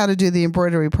learned how to do the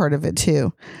embroidery part of it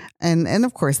too. And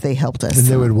of course they helped us. And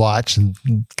they would watch and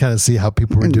kind of see how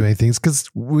people were doing things, because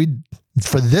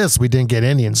For this, we didn't get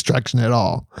any instruction at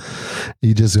all.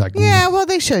 You just like, yeah, well,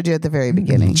 they showed you at the very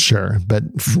beginning. Sure. But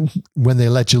when they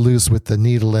let you loose with the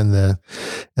needle and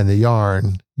the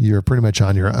yarn, you're pretty much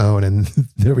on your own. And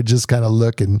they would just kind of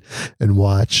look and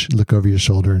look over your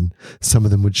shoulder, and some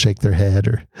of them would shake their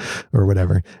head or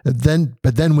whatever.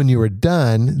 But then when you were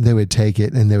done, they would take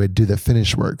it and they would do the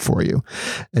finish work for you.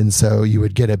 And so you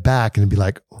would get it back and be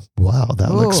like, wow,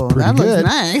 that looks pretty good.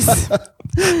 Looks nice.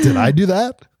 Did I do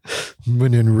that?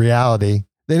 When in reality,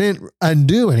 they didn't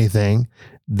undo anything.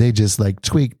 They just like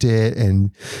tweaked it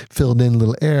and filled in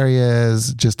little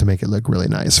areas just to make it look really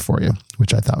nice for you,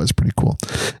 which I thought was pretty cool.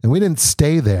 And we didn't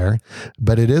stay there,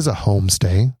 but it is a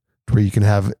homestay where you can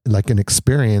have like an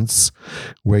experience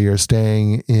where you're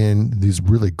staying in these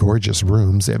really gorgeous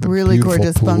rooms. They have really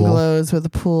gorgeous pool. Bungalows with a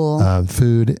pool.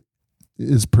 Food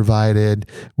is provided,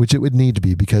 which it would need to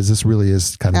be because this really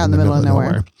is kind of out in the middle of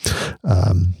nowhere.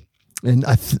 And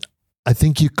I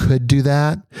think you could do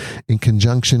that in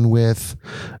conjunction with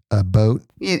a boat.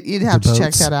 You'd have to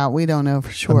check that out. We don't know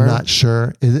for sure. I'm not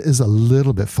sure. It is a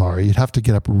little bit far. You'd have to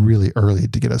get up really early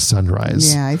to get a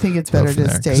sunrise. Yeah, I think it's better to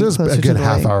stay closer to the lake. It was a good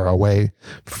half hour away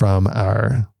from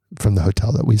the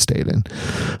hotel that we stayed in,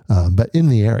 but in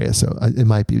the area, so it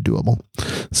might be doable.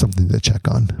 Something to check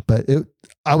on. But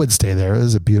I would stay there. It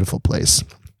was a beautiful place.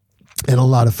 And a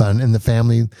lot of fun. And the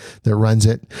family that runs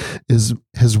it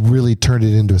has really turned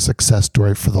it into a success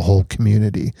story for the whole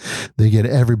community. They get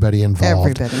everybody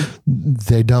involved.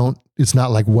 It's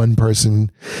not like one person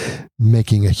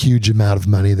making a huge amount of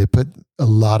money. They put a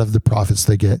lot of the profits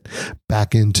they get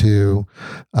back into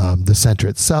the center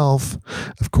itself.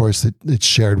 Of course, it's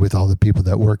shared with all the people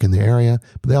that work in the area,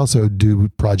 but they also do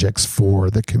projects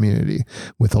for the community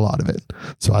with a lot of it.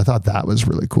 So I thought that was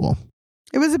really cool.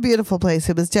 It was a beautiful place.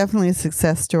 It was definitely a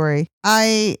success story.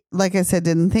 Like I said,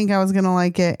 didn't think I was going to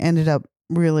like it. Ended up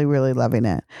really, really loving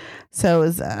it.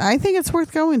 So I think it's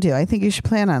worth going to. I think you should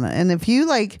plan on it. And if you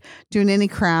like doing any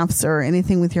crafts or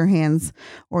anything with your hands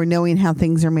or knowing how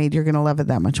things are made, you're going to love it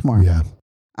that much more. Yeah.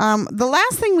 The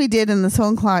last thing we did in the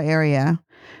Songkhla area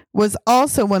was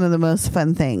also one of the most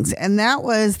fun things. And that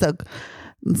was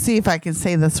let's see if I can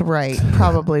say this right.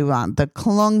 Probably not. The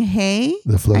Klong Hae.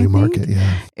 The floating market,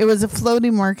 yeah. It was a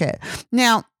floating market.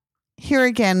 Now, here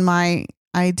again, my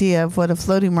idea of what a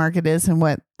floating market is and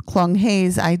what Klong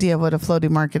Hae's idea of what a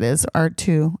floating market is are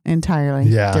two entirely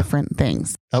different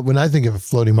things. When I think of a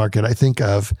floating market, I think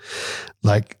of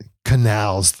like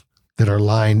canals that are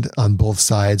lined on both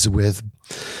sides with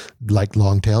like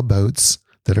long-tail boats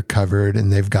that are covered,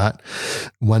 and they've got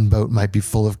one boat might be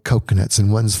full of coconuts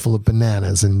and one's full of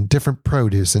bananas and different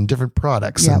produce and different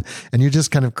products. Yep. And you're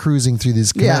just kind of cruising through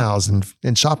these canals and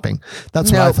shopping.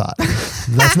 That's what I thought.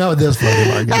 That's not what this floating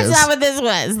market is. That's not what this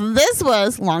was. This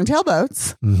was long-tail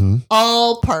boats,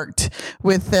 all parked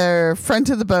with their front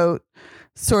of the boat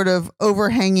sort of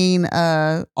overhanging,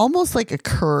 almost like a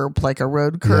curb, like a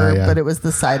road curb, but it was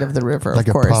the side of the river, like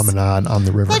of course. Like a promenade on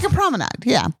the river. Like a promenade,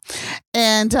 yeah.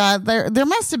 And there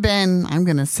must have been, I'm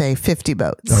going to say 50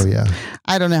 boats. Oh, yeah.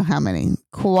 I don't know how many.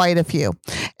 Quite a few.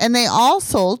 And they all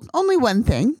sold only one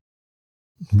thing.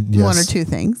 Yes. One or two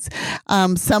things.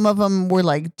 Some of them were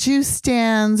like juice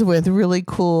stands with really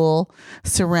cool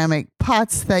ceramic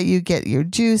pots that you get your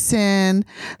juice in.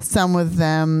 Some of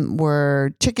them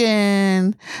were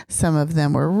chicken. Some of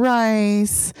them were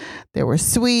rice. There were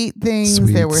sweet things.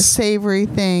 Sweets. There were savory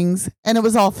things. And it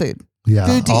was all food. Yeah,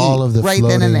 food to all eat of the right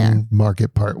floating then and there.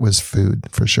 Market part was food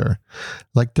for sure.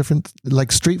 Like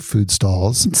street food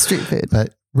stalls. Street food.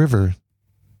 But river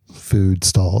food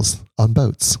stalls on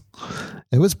boats.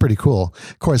 It was pretty cool.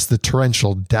 Of course, the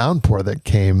torrential downpour that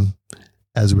came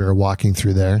as we were walking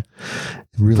through there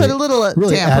really put a little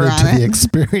really damper added on to the it.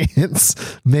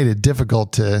 experience, made it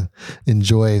difficult to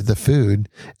enjoy the food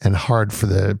and hard for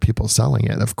the people selling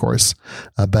it, of course.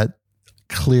 But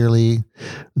clearly,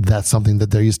 that's something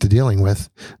that they're used to dealing with.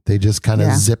 They just kind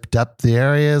of zipped up the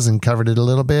areas and covered it a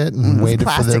little bit and waited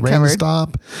for the rain to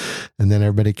stop. And then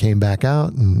everybody came back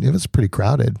out, and it was pretty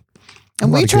crowded.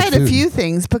 And we tried a few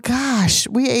things, but gosh,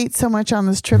 we ate so much on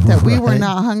this trip that we were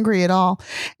not hungry at all.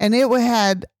 And it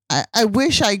had, I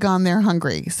wish I'd gone there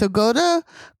hungry. So go to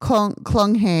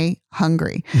Klong Hae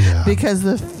hungry because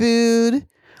the food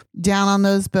down on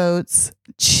those boats,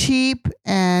 cheap.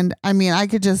 And I mean, I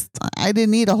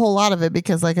didn't eat a whole lot of it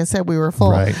because like I said, we were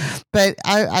full, but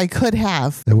I could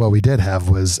have. And what we did have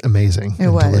was amazing. It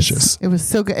was delicious. It was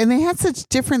so good. And they had such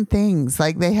different things.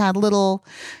 Like they had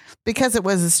because it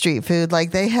was a street food,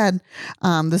 like they had,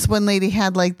 this one lady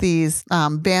had like these,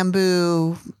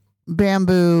 bamboo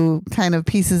bamboo kind of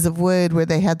pieces of wood where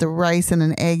they had the rice and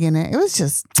an egg in it. It was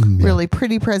just really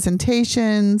pretty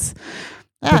presentations.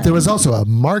 But there was also a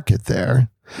market there.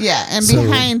 Yeah, and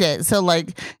behind it. So,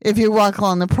 like, if you walk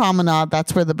along the promenade,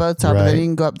 that's where the boats are. But then you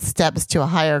can go up steps to a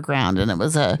higher ground. And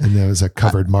there was a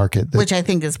covered market. Which I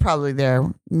think is probably there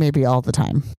maybe all the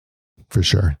time. For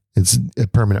sure. It's a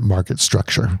permanent market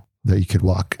structure that you could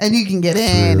walk. And you can get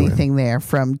anything there,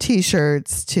 from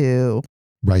T-shirts to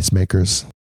rice makers.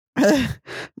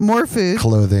 More food.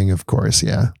 Clothing, of course.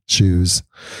 Yeah. Shoes.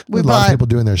 A lot of people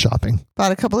doing their shopping.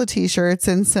 Bought a couple of T-shirts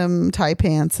and some tie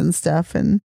pants and stuff.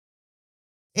 And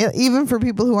even for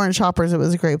people who aren't shoppers, it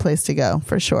was a great place to go,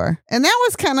 for sure. And that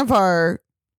was kind of our,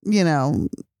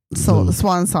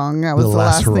 swan song. That was the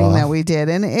last thing that we did.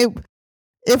 And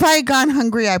if I had gone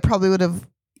hungry, I probably would have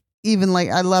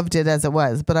I loved it as it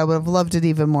was, but I would have loved it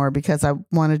even more because I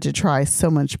wanted to try so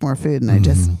much more food and I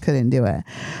just couldn't do it.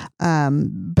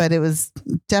 But it was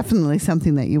definitely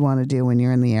something that you want to do when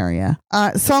you're in the area.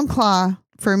 Songkhla,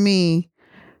 for me,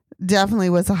 definitely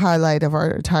was a highlight of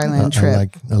our Thailand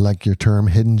trip. I like your term,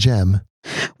 hidden gem.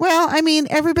 Well, I mean,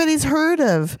 everybody's heard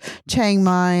of Chiang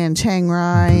Mai and Chiang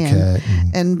Rai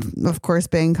and of course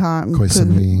Bangkok and Koh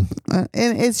Samui.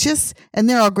 And it's just, and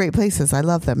they're all great places. I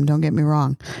love them. Don't get me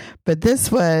wrong, but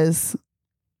this was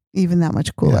even that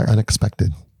much cooler,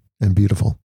 unexpected and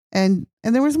beautiful. And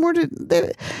there was more to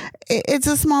there. It's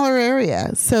a smaller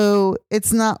area, so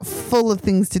it's not full of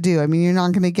things to do. I mean, you're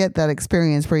not going to get that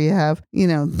experience where you have,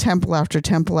 temple after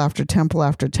temple after temple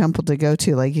after temple to go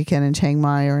to, like you can in Chiang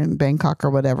Mai or in Bangkok or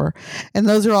whatever. And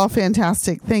those are all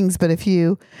fantastic things. But if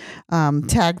you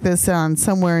tag this on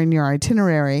somewhere in your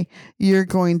itinerary, you're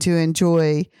going to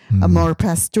enjoy a more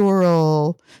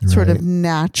pastoral, sort of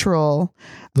natural,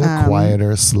 a little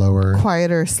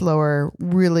quieter, slower,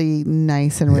 really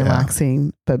nice and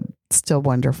relaxing, but still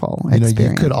wonderful experience.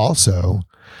 You could also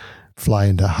fly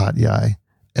into Hat Yai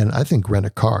and I think rent a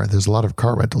car. There's a lot of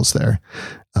car rentals there.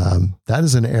 That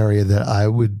is an area that I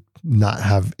would not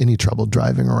have any trouble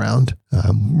driving around.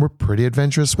 We're pretty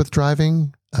adventurous with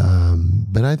driving,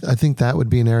 but I think that would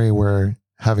be an area where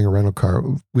having a rental car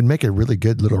would make a really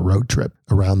good little road trip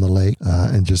around the lake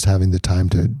and just having the time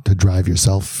to drive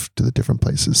yourself to the different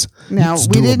places. Now,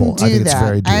 we didn't do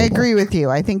that. I agree with you.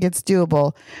 I think it's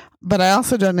doable, but I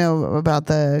also don't know about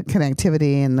the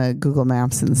connectivity and the Google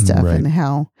Maps and stuff and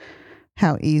how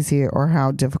easy or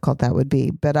how difficult that would be.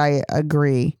 But I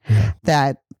agree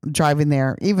that driving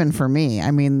there, even for me, I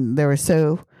mean, there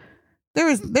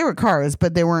were cars,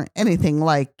 but they weren't anything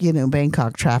like,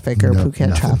 Bangkok traffic or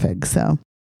Phuket traffic. So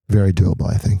very doable,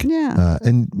 I think. Yeah.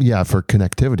 For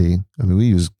connectivity, I mean,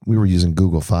 we were using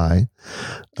Google Fi,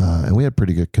 and we had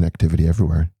pretty good connectivity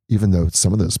everywhere, even though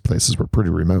some of those places were pretty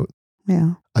remote.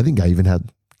 Yeah. I think I even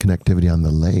had connectivity on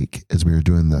the lake as we were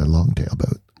doing the longtail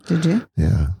boat. Did you?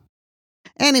 Yeah.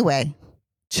 Anyway,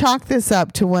 chalk this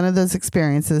up to one of those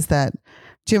experiences that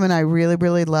Jim and I really,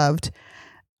 really loved.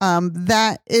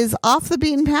 That is off the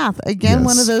beaten path. Again,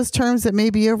 one of those terms that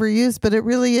may be overused, but it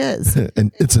really is.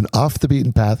 And it's an off the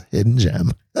beaten path hidden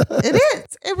gem. It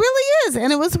is. It really is.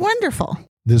 And it was wonderful.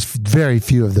 There's very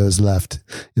few of those left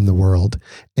in the world.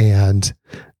 And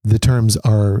the terms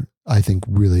are, I think,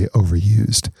 really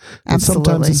overused. And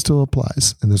sometimes it still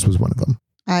applies. And this was one of them.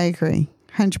 I agree.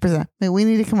 100%. We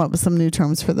need to come up with some new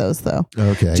terms for those, though.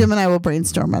 Okay. Jim and I will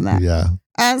brainstorm on that. Yeah.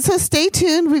 So stay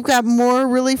tuned. We've got more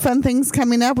really fun things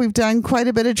coming up. We've done quite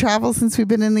a bit of travel since we've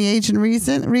been in the Asian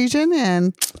region,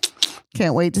 and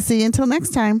can't wait to see you until next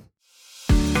time.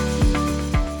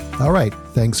 All right.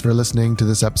 Thanks for listening to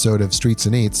this episode of Streets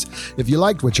and Eats. If you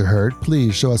liked what you heard,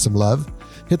 please show us some love,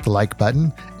 hit the like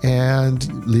button,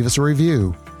 and leave us a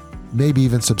review. Maybe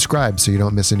even subscribe so you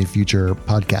don't miss any future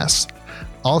podcasts.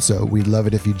 Also, we'd love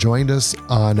it if you joined us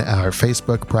on our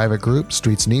Facebook private group,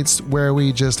 Streets and Eats, where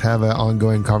we just have an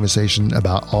ongoing conversation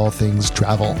about all things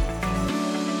travel.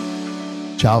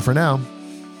 Ciao for now.